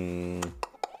returning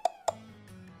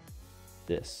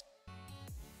this.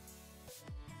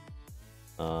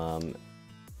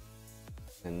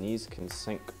 And these can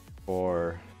sync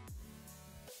for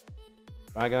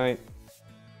Dragite.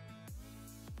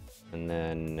 And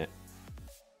then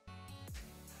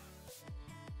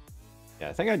yeah,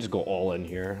 I think I just go all in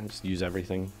here and just use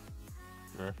everything.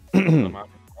 Sure.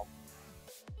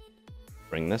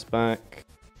 Bring this back.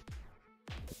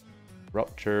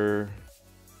 Rupture.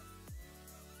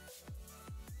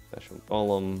 Special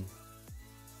Golem.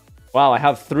 Wow, I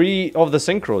have 3 of the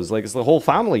synchros. Like, it's the whole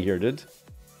family here, dude.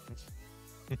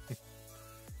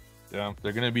 Yeah,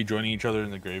 they're gonna be joining each other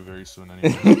in the grave very soon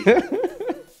anyway.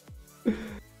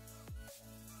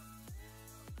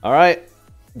 Alright.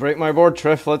 Break my board,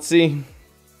 Trif. Let's see.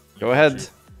 Go ahead.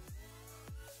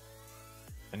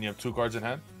 And you have 2 cards in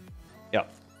hand? Yeah.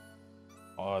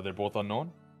 They're both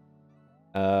unknown?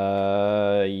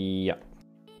 Yeah.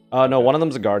 No, one of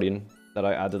them's a Guardian that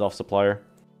I added off supplier.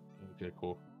 Okay,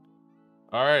 cool.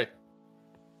 All right.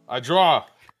 I draw.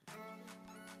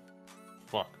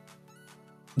 Fuck.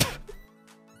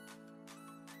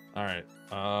 All right.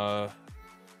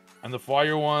 And the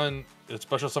fire one, it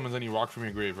special summons any rock from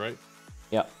your grave, right?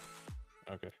 Yeah.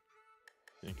 Okay.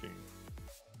 Thinking.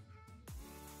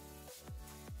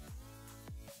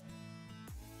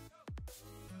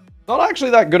 Not actually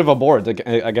that good of a board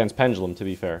against Pendulum, to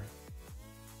be fair.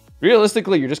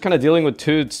 Realistically, you're just kind of dealing with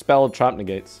 2 spell trap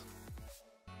negates.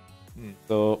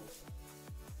 So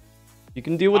you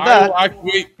can deal with that. I will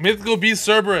activate Mythical Beast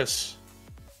Cerberus.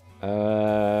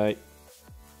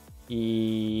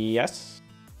 Yes.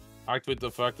 Activate the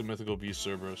effect of Mythical Beast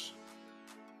Cerberus.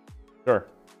 Sure.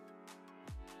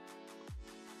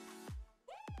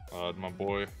 My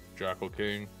boy, Jackal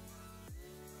King.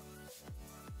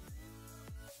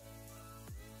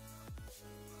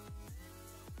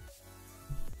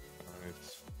 Alright.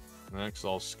 Next,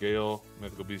 I'll scale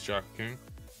Mythical Beast Jackal King.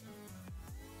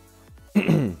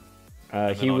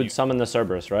 He would summon the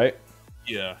Cerberus, right?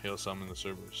 Yeah, he'll summon the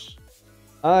Cerberus.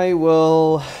 I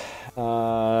will.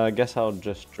 Guess I'll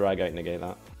just drag out negate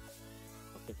that.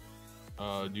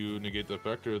 Do you negate the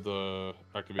effect or the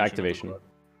activation? Activation.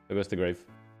 It goes to grave.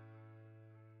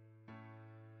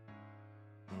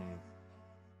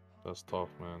 That's tough,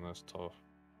 man. That's tough.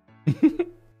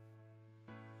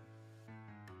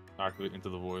 Activate Into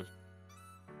the Void.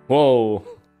 Whoa.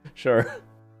 Sure.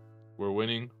 We're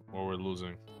winning or we're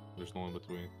losing. There's no in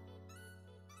between.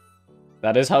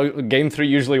 That is how game 3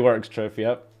 usually works, Trif.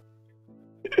 Yep.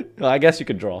 Well, I guess you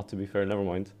could draw, to be fair. Never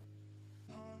mind.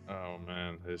 Oh,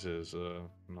 man. This is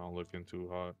not looking too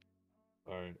hot.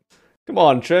 Alright. Come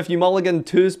on, Trif. You mulligan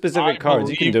 2 specific cards.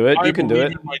 You can do it. You can do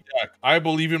it. I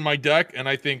believe in my deck, and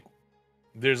I think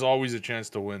there's always a chance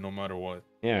to win no matter what.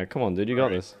 Yeah, come on, dude. You got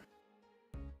this.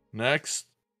 Next,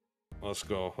 let's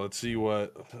go. Let's see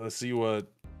what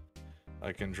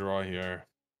I can draw here.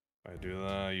 I do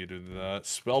that, you do that.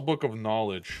 Spellbook of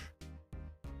Knowledge.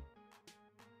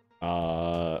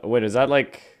 Wait, is that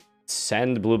like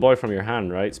send Blue Boy from your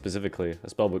hand, right? Specifically, a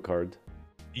spellbook card.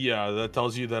 Yeah, that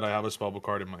tells you that I have a spellbook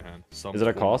card in my hand. Is it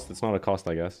a cost? It's not a cost,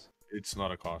 I guess. It's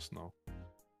not a cost, no.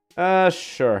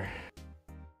 Sure.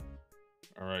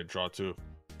 Alright, draw 2.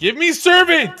 Give me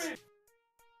Servant!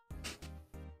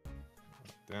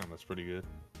 Damn, that's pretty good.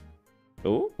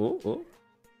 Ooh, ooh, ooh.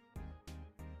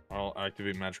 I'll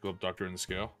activate Magical Abductor in the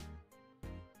scale.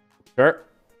 Sure.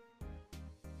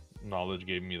 Knowledge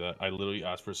gave me that. I literally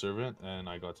asked for Servant, and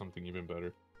I got something even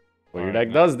better. Well, your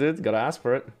deck does, dude. Gotta ask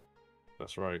for it.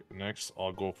 That's right. Next,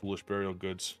 I'll go Foolish Burial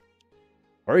Goods.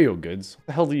 Burial Goods? What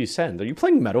the hell do you send? Are you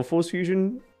playing Metal Force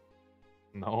Fusion?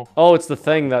 No. Oh, it's the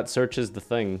thing that searches the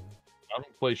thing. I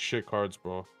don't play shit cards,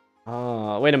 bro.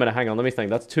 Wait a minute. Hang on. Let me think.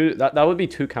 That's 2. That would be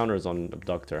 2 counters on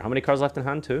Abductor. How many cards left in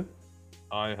hand? 2?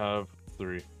 I have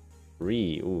 3.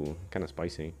 3. Ooh, kind of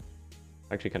spicy.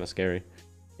 Actually, kind of scary.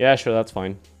 Yeah, sure. That's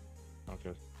fine.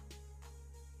 Okay.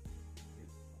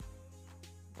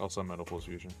 I'll send Metal Force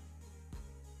Fusion.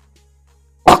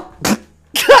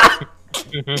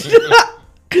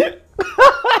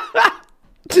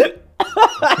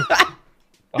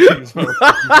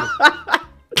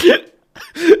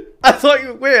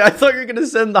 I thought you were gonna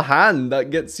send the hand that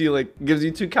gets you like gives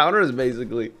you 2 counters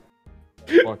basically.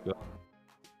 Fuck that.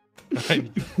 I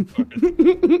need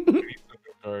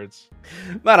cards.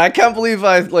 Man, I can't believe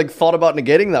I like thought about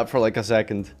negating that for like a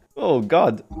second. Oh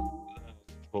god.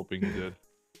 Hoping you did.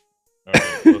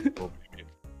 Alright, let's go.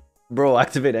 Bro,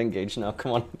 activate engage now,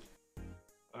 come on.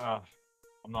 I'm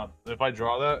not. If I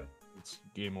draw that, it's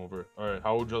game over. Alright,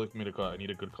 how would you like me to cut? I need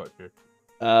a good cut here.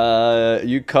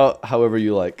 You cut however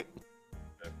you like.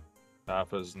 Okay.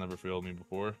 Half has never failed me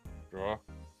before. Draw.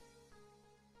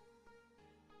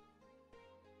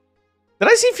 Did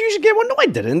I see Fusion Game 1? No, I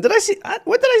didn't. Did I see...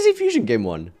 When did I see Fusion Game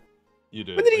 1? You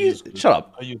did. When did you use... Shut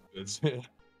up. I used goods.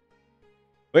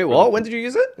 Wait, what? When did you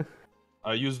use it?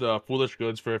 I used Foolish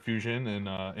Goods for a Fusion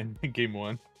in Game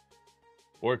 1.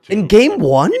 Or 2. In Game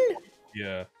 1?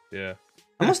 Yeah, yeah.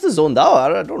 I must have zoned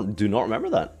out. I do not remember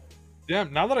that.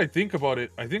 Damn, now that I think about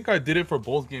it, I think I did it for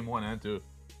both Game 1 and 2.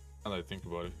 Now that I think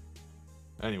about it.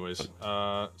 Anyways,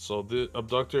 so the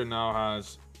Abductor now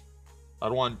has... I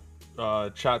don't want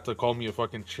chat to call me a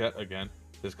fucking Chet again.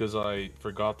 Just because I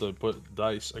forgot to put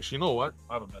dice. Actually, you know what?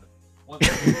 I have a better.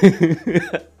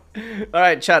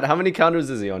 Alright, chat, how many counters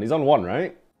is he on? He's on 1,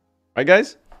 right? Right,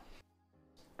 guys?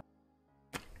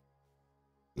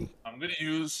 I'm going to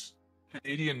use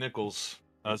Canadian Nickels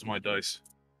as my dice.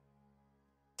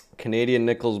 Canadian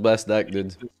Nickels best deck,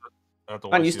 dude.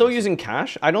 Man, you still using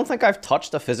cash? I don't think I've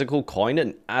touched a physical coin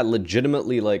in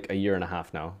legitimately like a year and a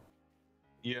half now.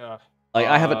 Yeah. Like,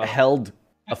 I haven't held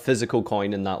a physical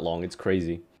coin in that long. It's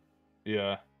crazy.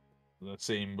 Yeah, the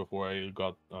same before I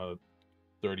got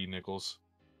 30 nickels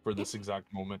for this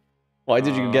exact moment. Why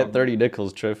did you get 30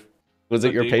 nickels, Trif? Was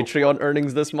it your day Patreon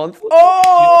earnings this month?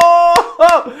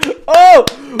 Oh! Oh!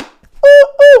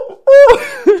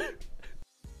 Oh!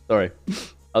 Sorry.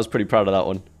 I was pretty proud of that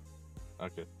one.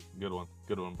 Okay, good one,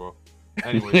 bro.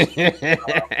 Anyways,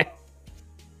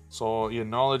 so yeah,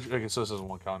 knowledge. Okay, so this is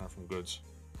one counter from goods.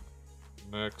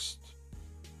 Next,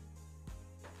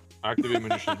 activate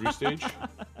magician's restage.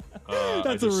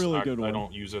 That's a really good one. I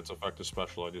don't use its effective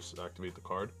special. I just activate the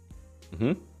card.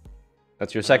 Mm-hmm.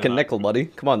 That's your second nickel, buddy.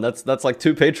 Come on, that's like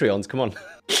 2 Patreons. Come on.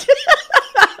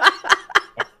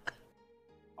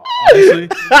 Honestly,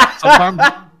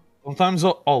 sometimes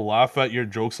I'll laugh at your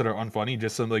jokes that are unfunny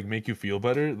just to like make you feel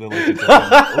better. Like,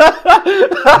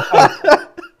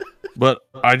 but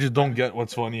I just don't get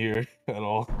what's funny here at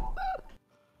all.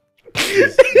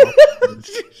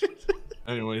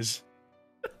 Anyways,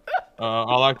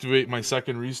 I'll activate my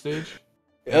second restage.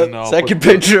 Second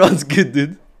Patreon's good,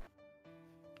 dude.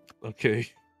 Okay.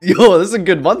 Yo, this is a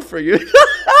good month for you.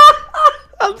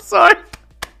 I'm sorry.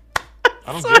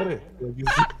 I don't get it.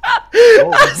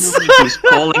 He's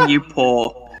calling you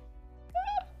poor.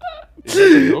 Is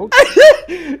that a joke?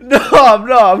 No, I'm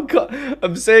not.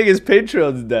 I'm saying his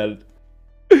Patreon's dead.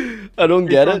 I don't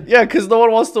get it. Yeah, because no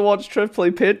one wants to watch Trif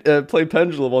play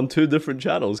Pendulum on 2 different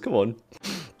channels. Come on.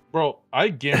 Bro, I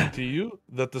guarantee you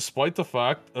that despite the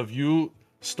fact of you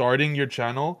starting your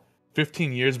channel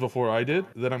 15 years before I did,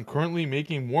 that I'm currently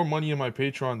making more money in my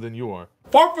Patreon than you are.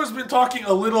 FARFA's been talking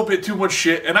a little bit too much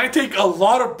shit, and I take a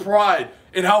lot of pride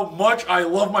in how much I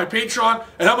love my Patreon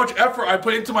and how much effort I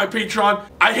put into my Patreon.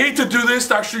 I hate to do this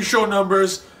to actually show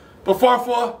numbers, but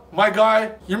FARFA, my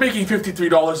guy, you're making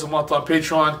 $53 a month on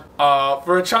Patreon.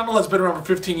 For a channel that's been around for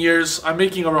 15 years, I'm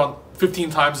making around 15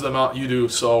 times the amount you do,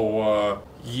 so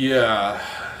yeah.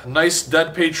 Nice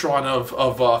dead Patreon of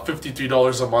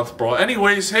 $53 a month, bro.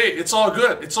 Anyways, hey, it's all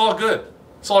good. It's all good.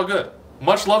 It's all good.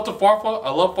 Much love to FARFA. I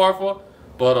love FARFA.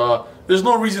 But there's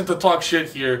no reason to talk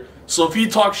shit here. So if he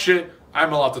talks shit,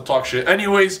 I'm allowed to talk shit.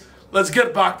 Anyways, let's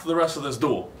get back to the rest of this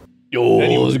duel. Yo,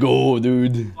 let's go,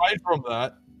 dude. Aside from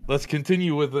that, let's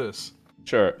continue with this.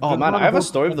 Sure. Oh, man, I have a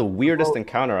story of the weirdest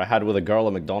encounter I had with a girl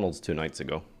at McDonald's 2 nights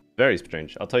ago. Very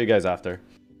strange. I'll tell you guys after.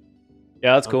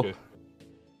 Yeah, that's cool. Okay.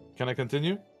 Can I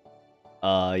continue?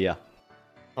 Yeah.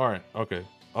 Alright, okay.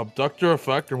 Abductor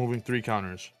effect, removing 3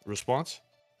 counters. Response?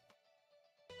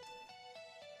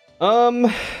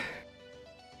 Finding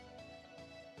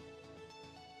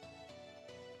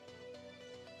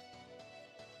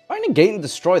gate and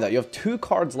destroy that. You have 2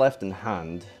 cards left in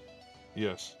hand.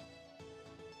 Yes.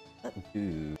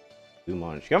 Too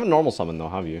much. You have a normal summon though,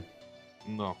 have you?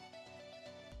 No.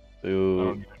 I Ooh.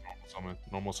 don't need a normal summon.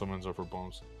 Normal summons are for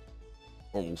bombs.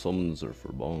 Normal summons are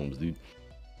for bombs, dude.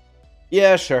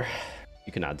 Yeah, sure.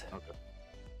 You can add. Okay.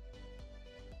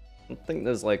 I don't think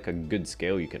there's like a good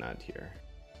scale you can add here.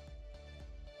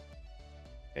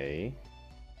 Okay. You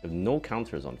have no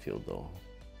counters on field though.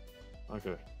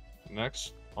 Okay.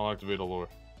 Next, I'll activate a lure.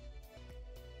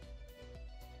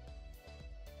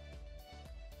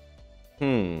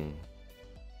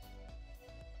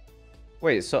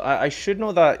 Wait, so I should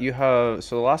know that you have...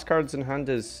 So the last card's in hand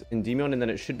is Endymion, and then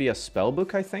it should be a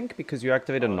spellbook, I think, because you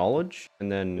activate a knowledge,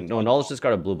 and then... No, knowledge just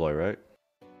got a blue boy, right?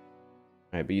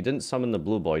 Alright, but you didn't summon the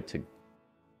blue boy to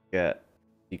get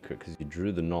secret, because you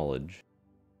drew the knowledge.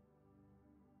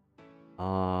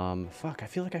 Fuck, I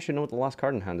feel like I should know what the last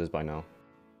card in hand is by now.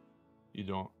 You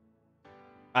don't.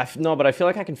 No, but I feel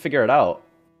like I can figure it out.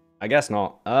 I guess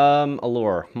not.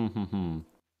 Allure.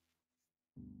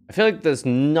 I feel like there's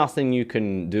nothing you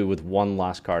can do with one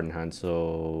last card in hand,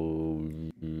 so...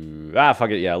 fuck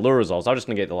it, yeah, Allure resolves. I'll just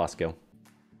negate the last skill.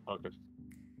 Okay.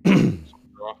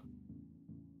 Draw.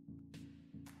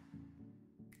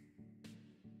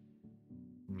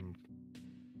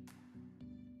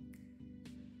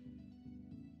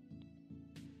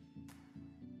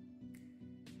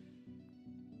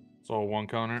 So 1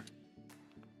 counter.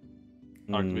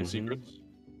 Activate secrets.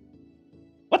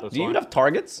 What? That's Do you even fine. have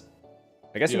targets?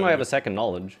 I guess you Yeah, might I have do. a second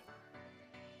knowledge.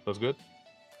 That's good.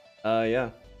 Yeah.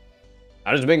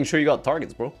 I'm just making sure you got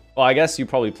targets, bro. Well, I guess you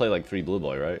probably play like 3 blue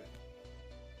boy, right?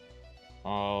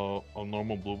 A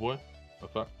normal blue boy.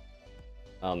 Okay.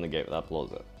 I'll negate that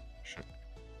blows it. Sure.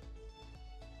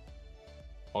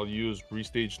 I'll use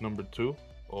restage number 2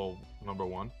 or number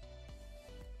 1.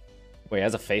 Wait, it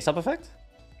has a face-up effect?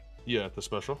 Yeah, the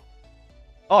special.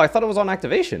 Oh, I thought it was on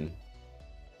activation.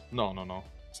 No,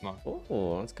 it's not.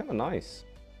 Oh, that's kind of nice.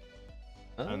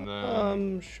 And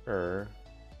then- Sure.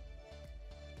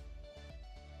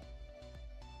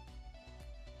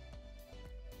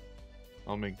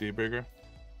 I'll make Daybreaker.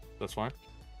 That's fine.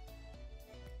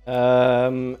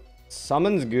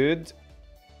 Summon's good.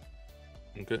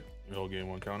 Okay, you'll gain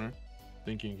 1 counter.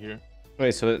 Thinking here.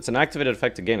 Wait, so it's an activated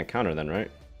effect to gain a counter then,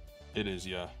 right? It is,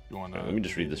 yeah. You want to? Let me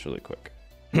just read this really quick.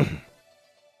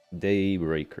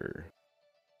 Daybreaker.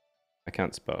 I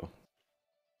can't spell.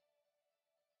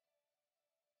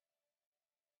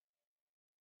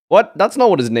 What? That's not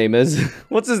what his name is.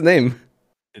 What's his name?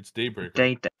 It's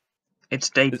Daybreaker. It's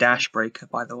Day Dash Breaker,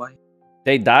 by the way.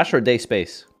 Day dash or day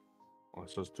space? Oh, it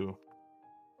says 2.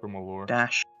 From a lore.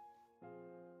 Dash.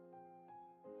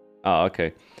 Oh,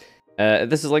 okay.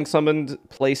 This is link summoned.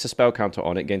 Place a spell counter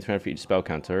on it. Gain 300 for each spell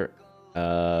counter.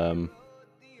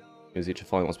 Use each of the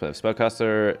following one spell. If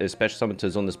spellcaster is special summoned to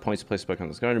zone this point to place a spell counter on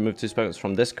this card. Remove 2 spell counters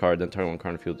from this card, then turn 1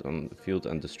 card on the field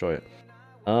and destroy it.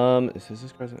 Is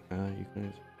this card? You can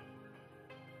use.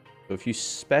 So if you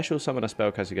special summon a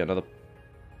spellcaster, you get another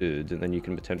dude, and then you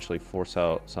can potentially force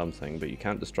out something, but you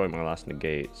can't destroy my last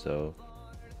negate. So,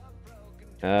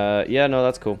 yeah, no,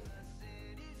 that's cool. I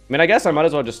mean, I guess I might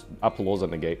as well just Apollo's a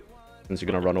negate, since you're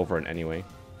gonna run over it anyway,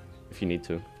 if you need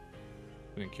to.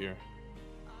 Think here.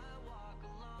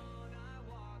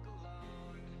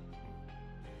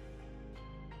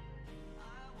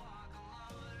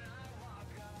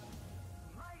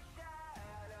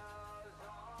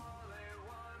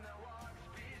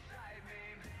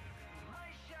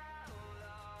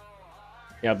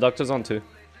 Yeah, Abductor's on too.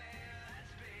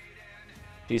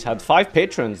 He's had 5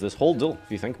 patrons this whole duel,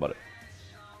 if you think about it.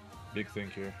 Big thing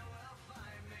here.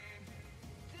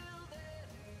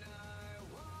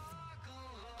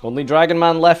 Only Dragon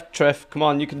Man left, Trif. Come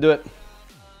on, you can do it.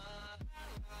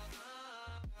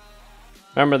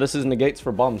 Remember, this is negates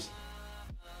for bombs.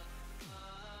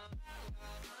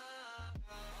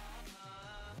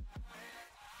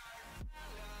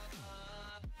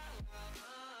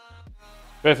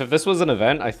 Trif, if this was an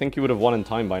event, I think you would have won in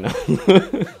time by now.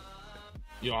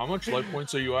 Yo, how much life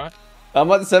points are you at?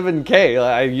 I'm at 7k.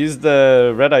 I used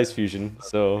the Red Ice Fusion,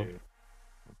 so... Okay.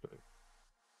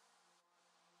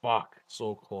 Fuck,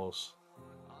 so close.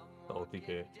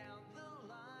 LTK.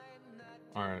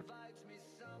 Alright.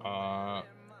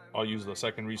 I'll use the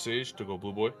second Resage to go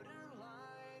Blue Boy.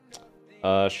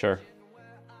 Sure.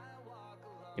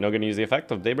 You're not gonna use the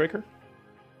effect of Daybreaker?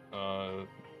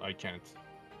 I can't.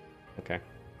 Okay.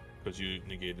 Because you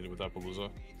negated it with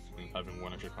Appaloosa. And having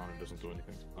 1 extra counter doesn't do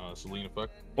anything. Celine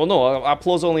effect. Well, no,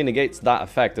 Applause only negates that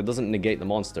effect. It doesn't negate the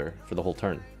monster for the whole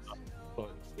turn.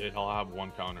 But it'll have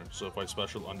 1 counter. So if I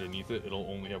special underneath it, it'll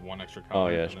only have 1 extra counter. Oh,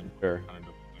 yeah, and sure.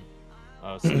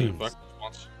 Celine effect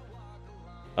response.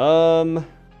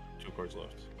 2 cards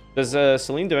left. Does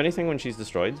Celine do anything when she's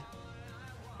destroyed?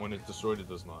 When it's destroyed, it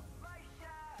does not.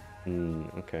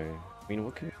 Okay. I mean,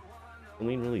 what can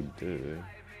Celine really do?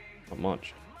 Not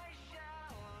much.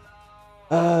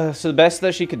 So the best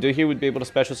that she could do here would be able to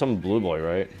special summon Blue Boy,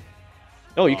 right?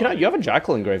 Oh, you can. You have a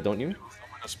Jackal engrave, don't you? I'm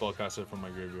gonna spellcast it from my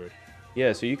graveyard.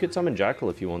 Yeah, so you could summon Jackal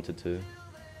if you wanted to.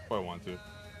 If I want to.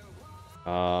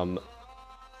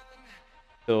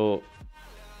 So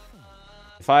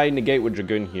if I negate with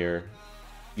Dragoon here,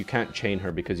 you can't chain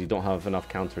her because you don't have enough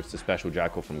counters to special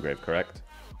Jackal from grave, correct?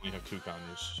 We have 2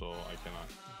 counters, so I cannot.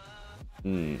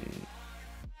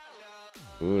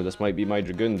 Ooh, this might be my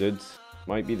Dragoon, dude.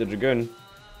 Might be the Dragoon.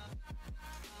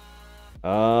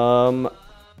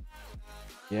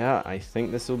 Yeah, I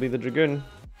think this will be the Dragoon.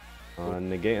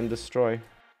 Negate and destroy.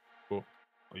 Cool.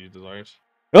 I'll use Desires.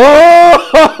 Oh!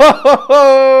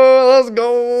 Let's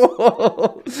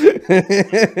go!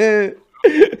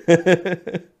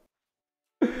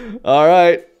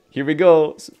 Alright, here we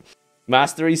go.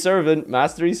 Mastery Servant,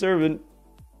 Mastery Servant.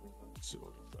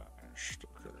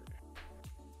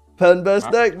 Pen best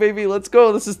deck, baby. Let's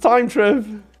go. This is time,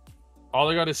 Trev. All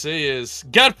I gotta say is,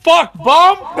 get fucked,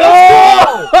 bum!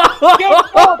 Let's go! Get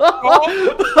fucked, bum!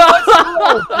 Let's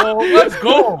go, bro! Let's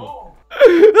go!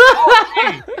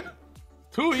 Okay.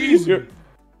 Too easy.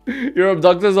 Your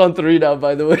Abductor's on 3 now,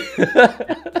 by the way.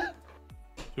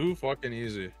 Too fucking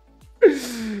easy.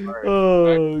 Right,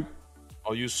 Oh.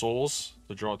 I'll use Souls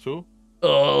to draw 2.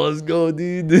 Oh, let's go,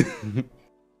 dude.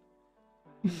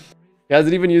 He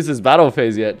hasn't even used his battle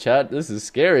phase yet, chat. This is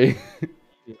scary.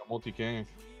 Yeah, multi-king.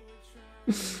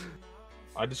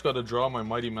 I just gotta draw my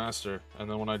Mighty Master, and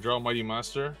then when I draw Mighty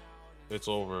Master, it's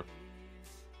over.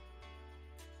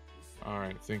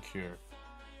 Alright, think here.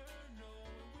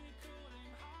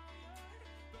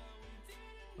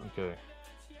 Okay.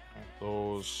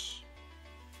 Those...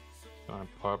 Can I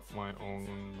pop my own?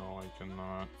 No, I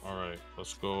cannot. Alright,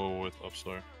 let's go with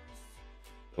Upstart.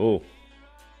 Oh.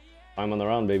 I'm on the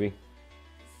round, baby.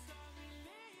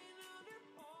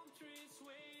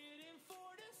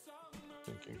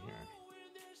 thinking here?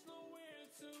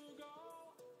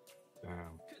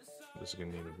 Damn. This is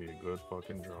gonna need to be a good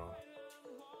fucking draw.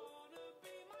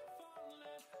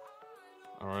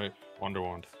 Alright, Wonder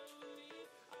Wand.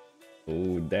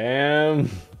 Oh, damn.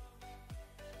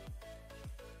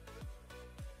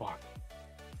 Fuck.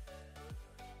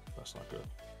 That's not good.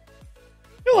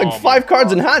 You're like 5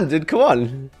 cards in hand, dude. Come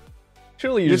on.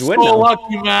 Surely you You're just win so now.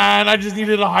 lucky, man. I just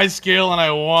needed a high scale and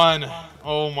I won.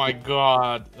 Oh my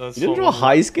god. That's You didn't so draw a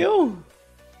high scale?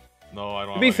 No, I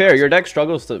don't. To be fair, your deck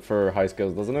struggles for high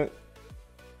scales, doesn't it?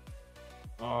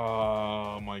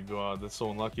 Oh my god, that's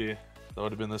so unlucky. That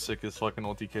would have been the sickest fucking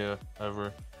OTK ever.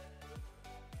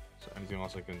 Is there anything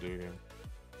else I can do here?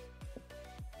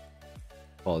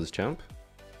 Pause, champ.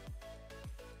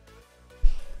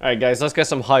 Alright, guys, let's get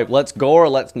some hype. Let's go or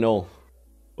let's no.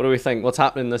 What do we think? What's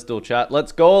happening in this duel chat?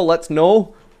 Let's go, let's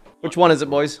no. Which one is it,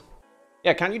 boys?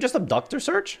 Yeah, can't you just abductor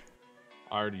search?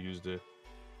 I already used it.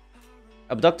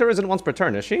 Abductor isn't once per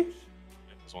turn, is she?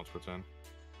 It's once per 10.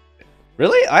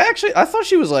 Really? I thought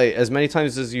she was like as many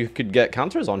times as you could get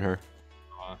counters on her.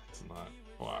 It's not.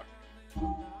 Fuck.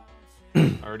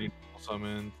 I already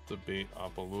summoned the bait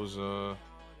Appaloosa.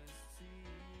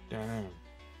 Damn.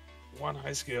 One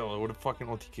high scale. I would have fucking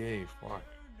OTK. Fuck.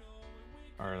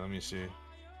 Alright, let me see.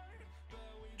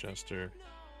 Jester.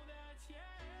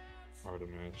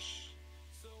 Artemis.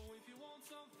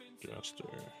 Jester.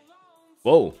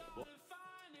 Whoa.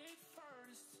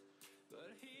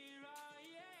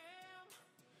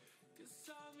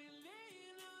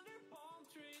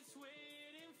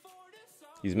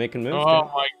 He's making moves.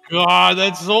 Oh my god,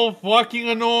 that's so fucking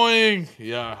annoying.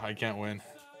 Yeah, I can't win.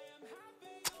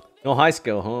 No high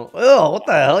skill, huh? Oh, what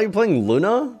the hell? Are you playing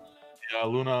Luna? Yeah,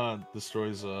 Luna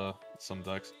destroys some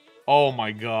decks. Oh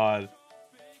my god.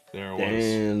 There it was.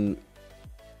 And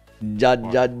ja.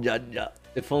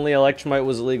 If only Electromite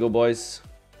was illegal, boys.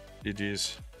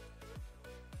 GG's.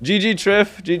 GG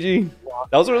Trif, GG.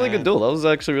 That was a really good duel. That was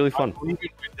actually really fun. I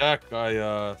deck,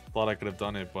 I thought I could have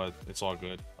done it, but it's all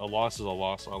good. A loss is a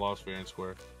loss. I lost fair and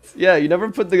square. Yeah, you never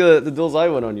put the duels I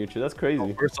win on YouTube. That's crazy.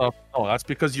 Oh, first off, no, that's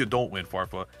because you don't win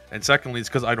FARFA. And secondly, it's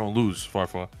because I don't lose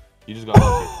FARFA. You just got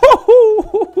lucky.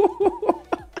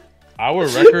 Our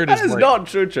record That is like, not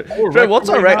true, Trif. What's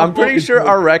our record? I'm pretty sure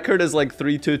our record is like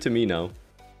 3-2 to me now.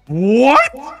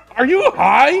 What? Are you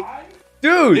high?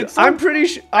 Dude, It's I'm like pretty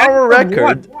sure our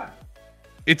record.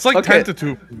 It's like Okay.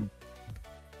 10-2.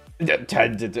 Yeah,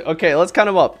 10 to 2. Okay, let's count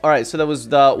them up. All right, so that was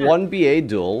the 1BA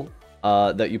duel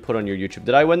that you put on your YouTube.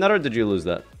 Did I win that or did you lose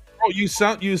that? Bro,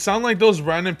 you sound like those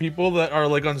random people that are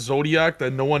like on Zodiac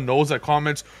that no one knows that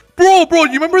comments. Bro,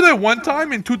 you remember that one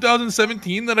time in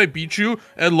 2017 that I beat you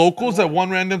at locals at one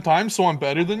random time, so I'm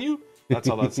better than you? That's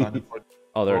how that sounded.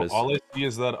 Oh, there it is. All I see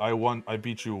is that I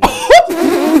beat you once.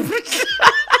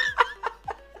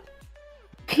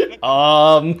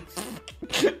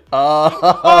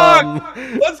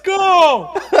 Let's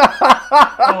go!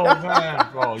 Oh man,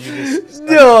 bro, you just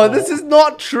No, this is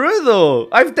not true though.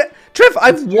 Trif,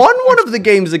 I've won one of the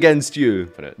games against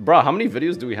you. Bro, how many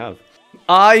videos do we have?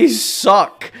 I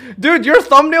suck. Dude, your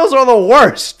thumbnails are the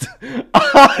worst.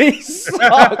 I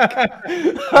suck.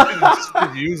 just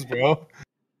reviews, bro.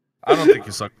 I don't think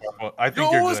you suck, bro. I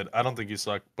think you're good. I don't think you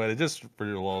suck, but it's just for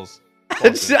your lulz.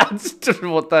 That's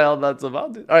true. What the hell that's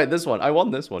about, dude. All right, this one. I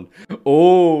won this one.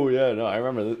 Oh, yeah, no, I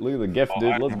remember. Look at the gift,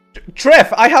 dude.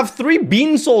 Trif, I have 3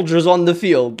 bean soldiers on the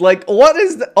field. Like, what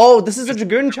is the... Oh, this is a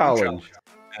Dragoon challenge.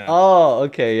 Yeah. Oh,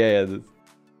 okay, yeah.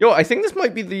 Yo, I think this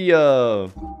might be the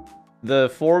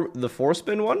four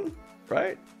spin one,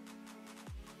 right?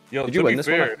 Yo, Did you win this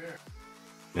one? Like,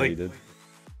 Yeah, you did.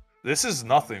 this is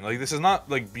nothing. Like, this is not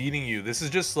like beating you. This is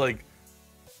just like,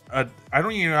 I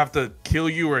don't even have to kill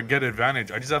you or get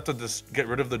advantage. I just have to just get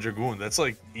rid of the Dragoon. That's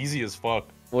like easy as fuck.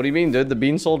 What do you mean, dude? The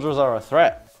bean soldiers are a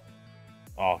threat.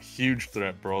 Oh, huge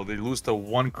threat, bro. They lose to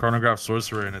 1 chronograph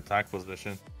sorcerer in attack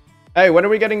position. Hey, when are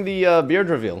we getting the beard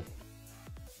reveal?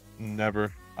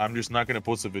 Never. I'm just not gonna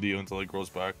post a video until it grows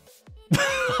back.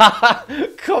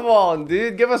 Come on,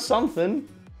 dude. Give us something.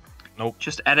 Nope.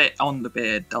 Just edit on the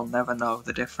beard, they'll never know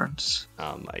the difference.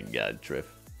 Oh my god, Trif.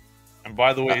 And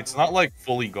by the way, it's not like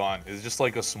fully gone. It's just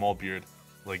like a small beard,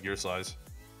 like your size.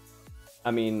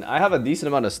 I mean, I have a decent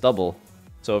amount of stubble.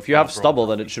 So if you have stubble,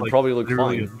 then it should like probably look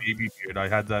literally fine. a baby beard. I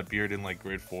had that beard in like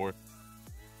grade 4.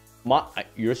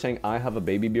 You're saying I have a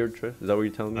baby beard, Trif? Is that what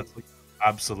you're telling me? That's like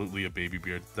absolutely a baby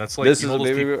beard. That's like This you is know a those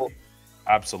baby people- beard?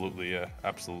 Absolutely, yeah,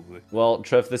 absolutely. Well,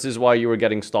 Trif, this is why you were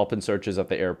getting stop and searches at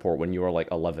the airport when you were like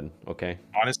 11, okay?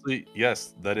 Honestly,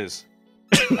 yes, that is.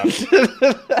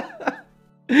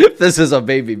 This is a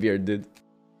baby beard, dude.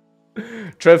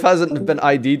 Trif hasn't been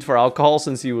ID'd for alcohol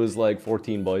since he was like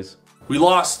 14, boys. We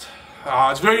lost.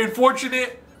 It's very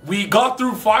unfortunate. We got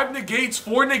through 5 negates,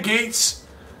 4 negates,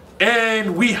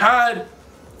 and we had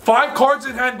 5 cards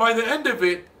in hand by the end of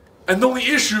it. And the only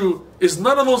issue is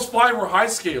none of those 5 were high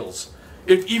scales.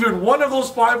 If even one of those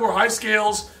 5 were high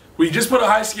scales, we just put a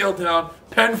high scale down,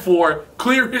 pen 4,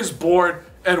 clear his board,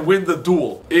 and win the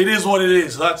duel. It is what it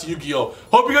is. That's Yu-Gi-Oh!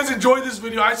 Hope you guys enjoyed this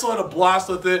video. I still had a blast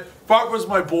with it. FARFA was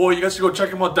my boy. You guys should go check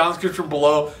him out down in the description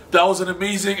below. That was an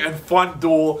amazing and fun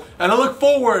duel. And I look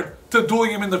forward to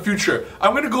dueling him in the future.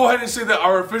 I'm going to go ahead and say that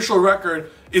our official record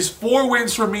is 4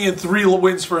 wins for me and 3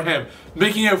 wins for him,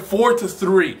 making it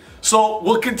 4-3. So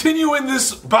we'll continue in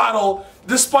this battle,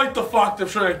 despite the fact I'm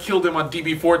sure I killed him on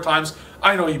DB 4 times.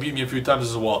 I know he beat me a few times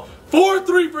as well.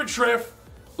 4-3 for Trif.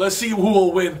 Let's see who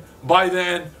will win by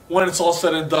then when it's all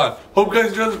said and done. Hope you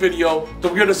guys enjoyed the video.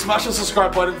 Don't forget to smash the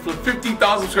subscribe button for the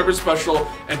 50,000 subscribers special.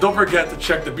 And don't forget to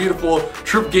check the beautiful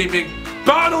Trif Gaming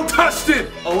battle-tested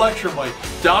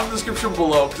Electromite down in the description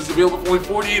below, because it's available for only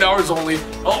 48 hours only.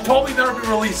 It'll probably never be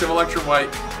released if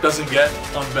Electromite doesn't get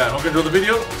unbanned. Hope you enjoyed the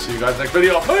video. See you guys next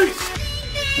video.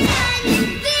 Peace!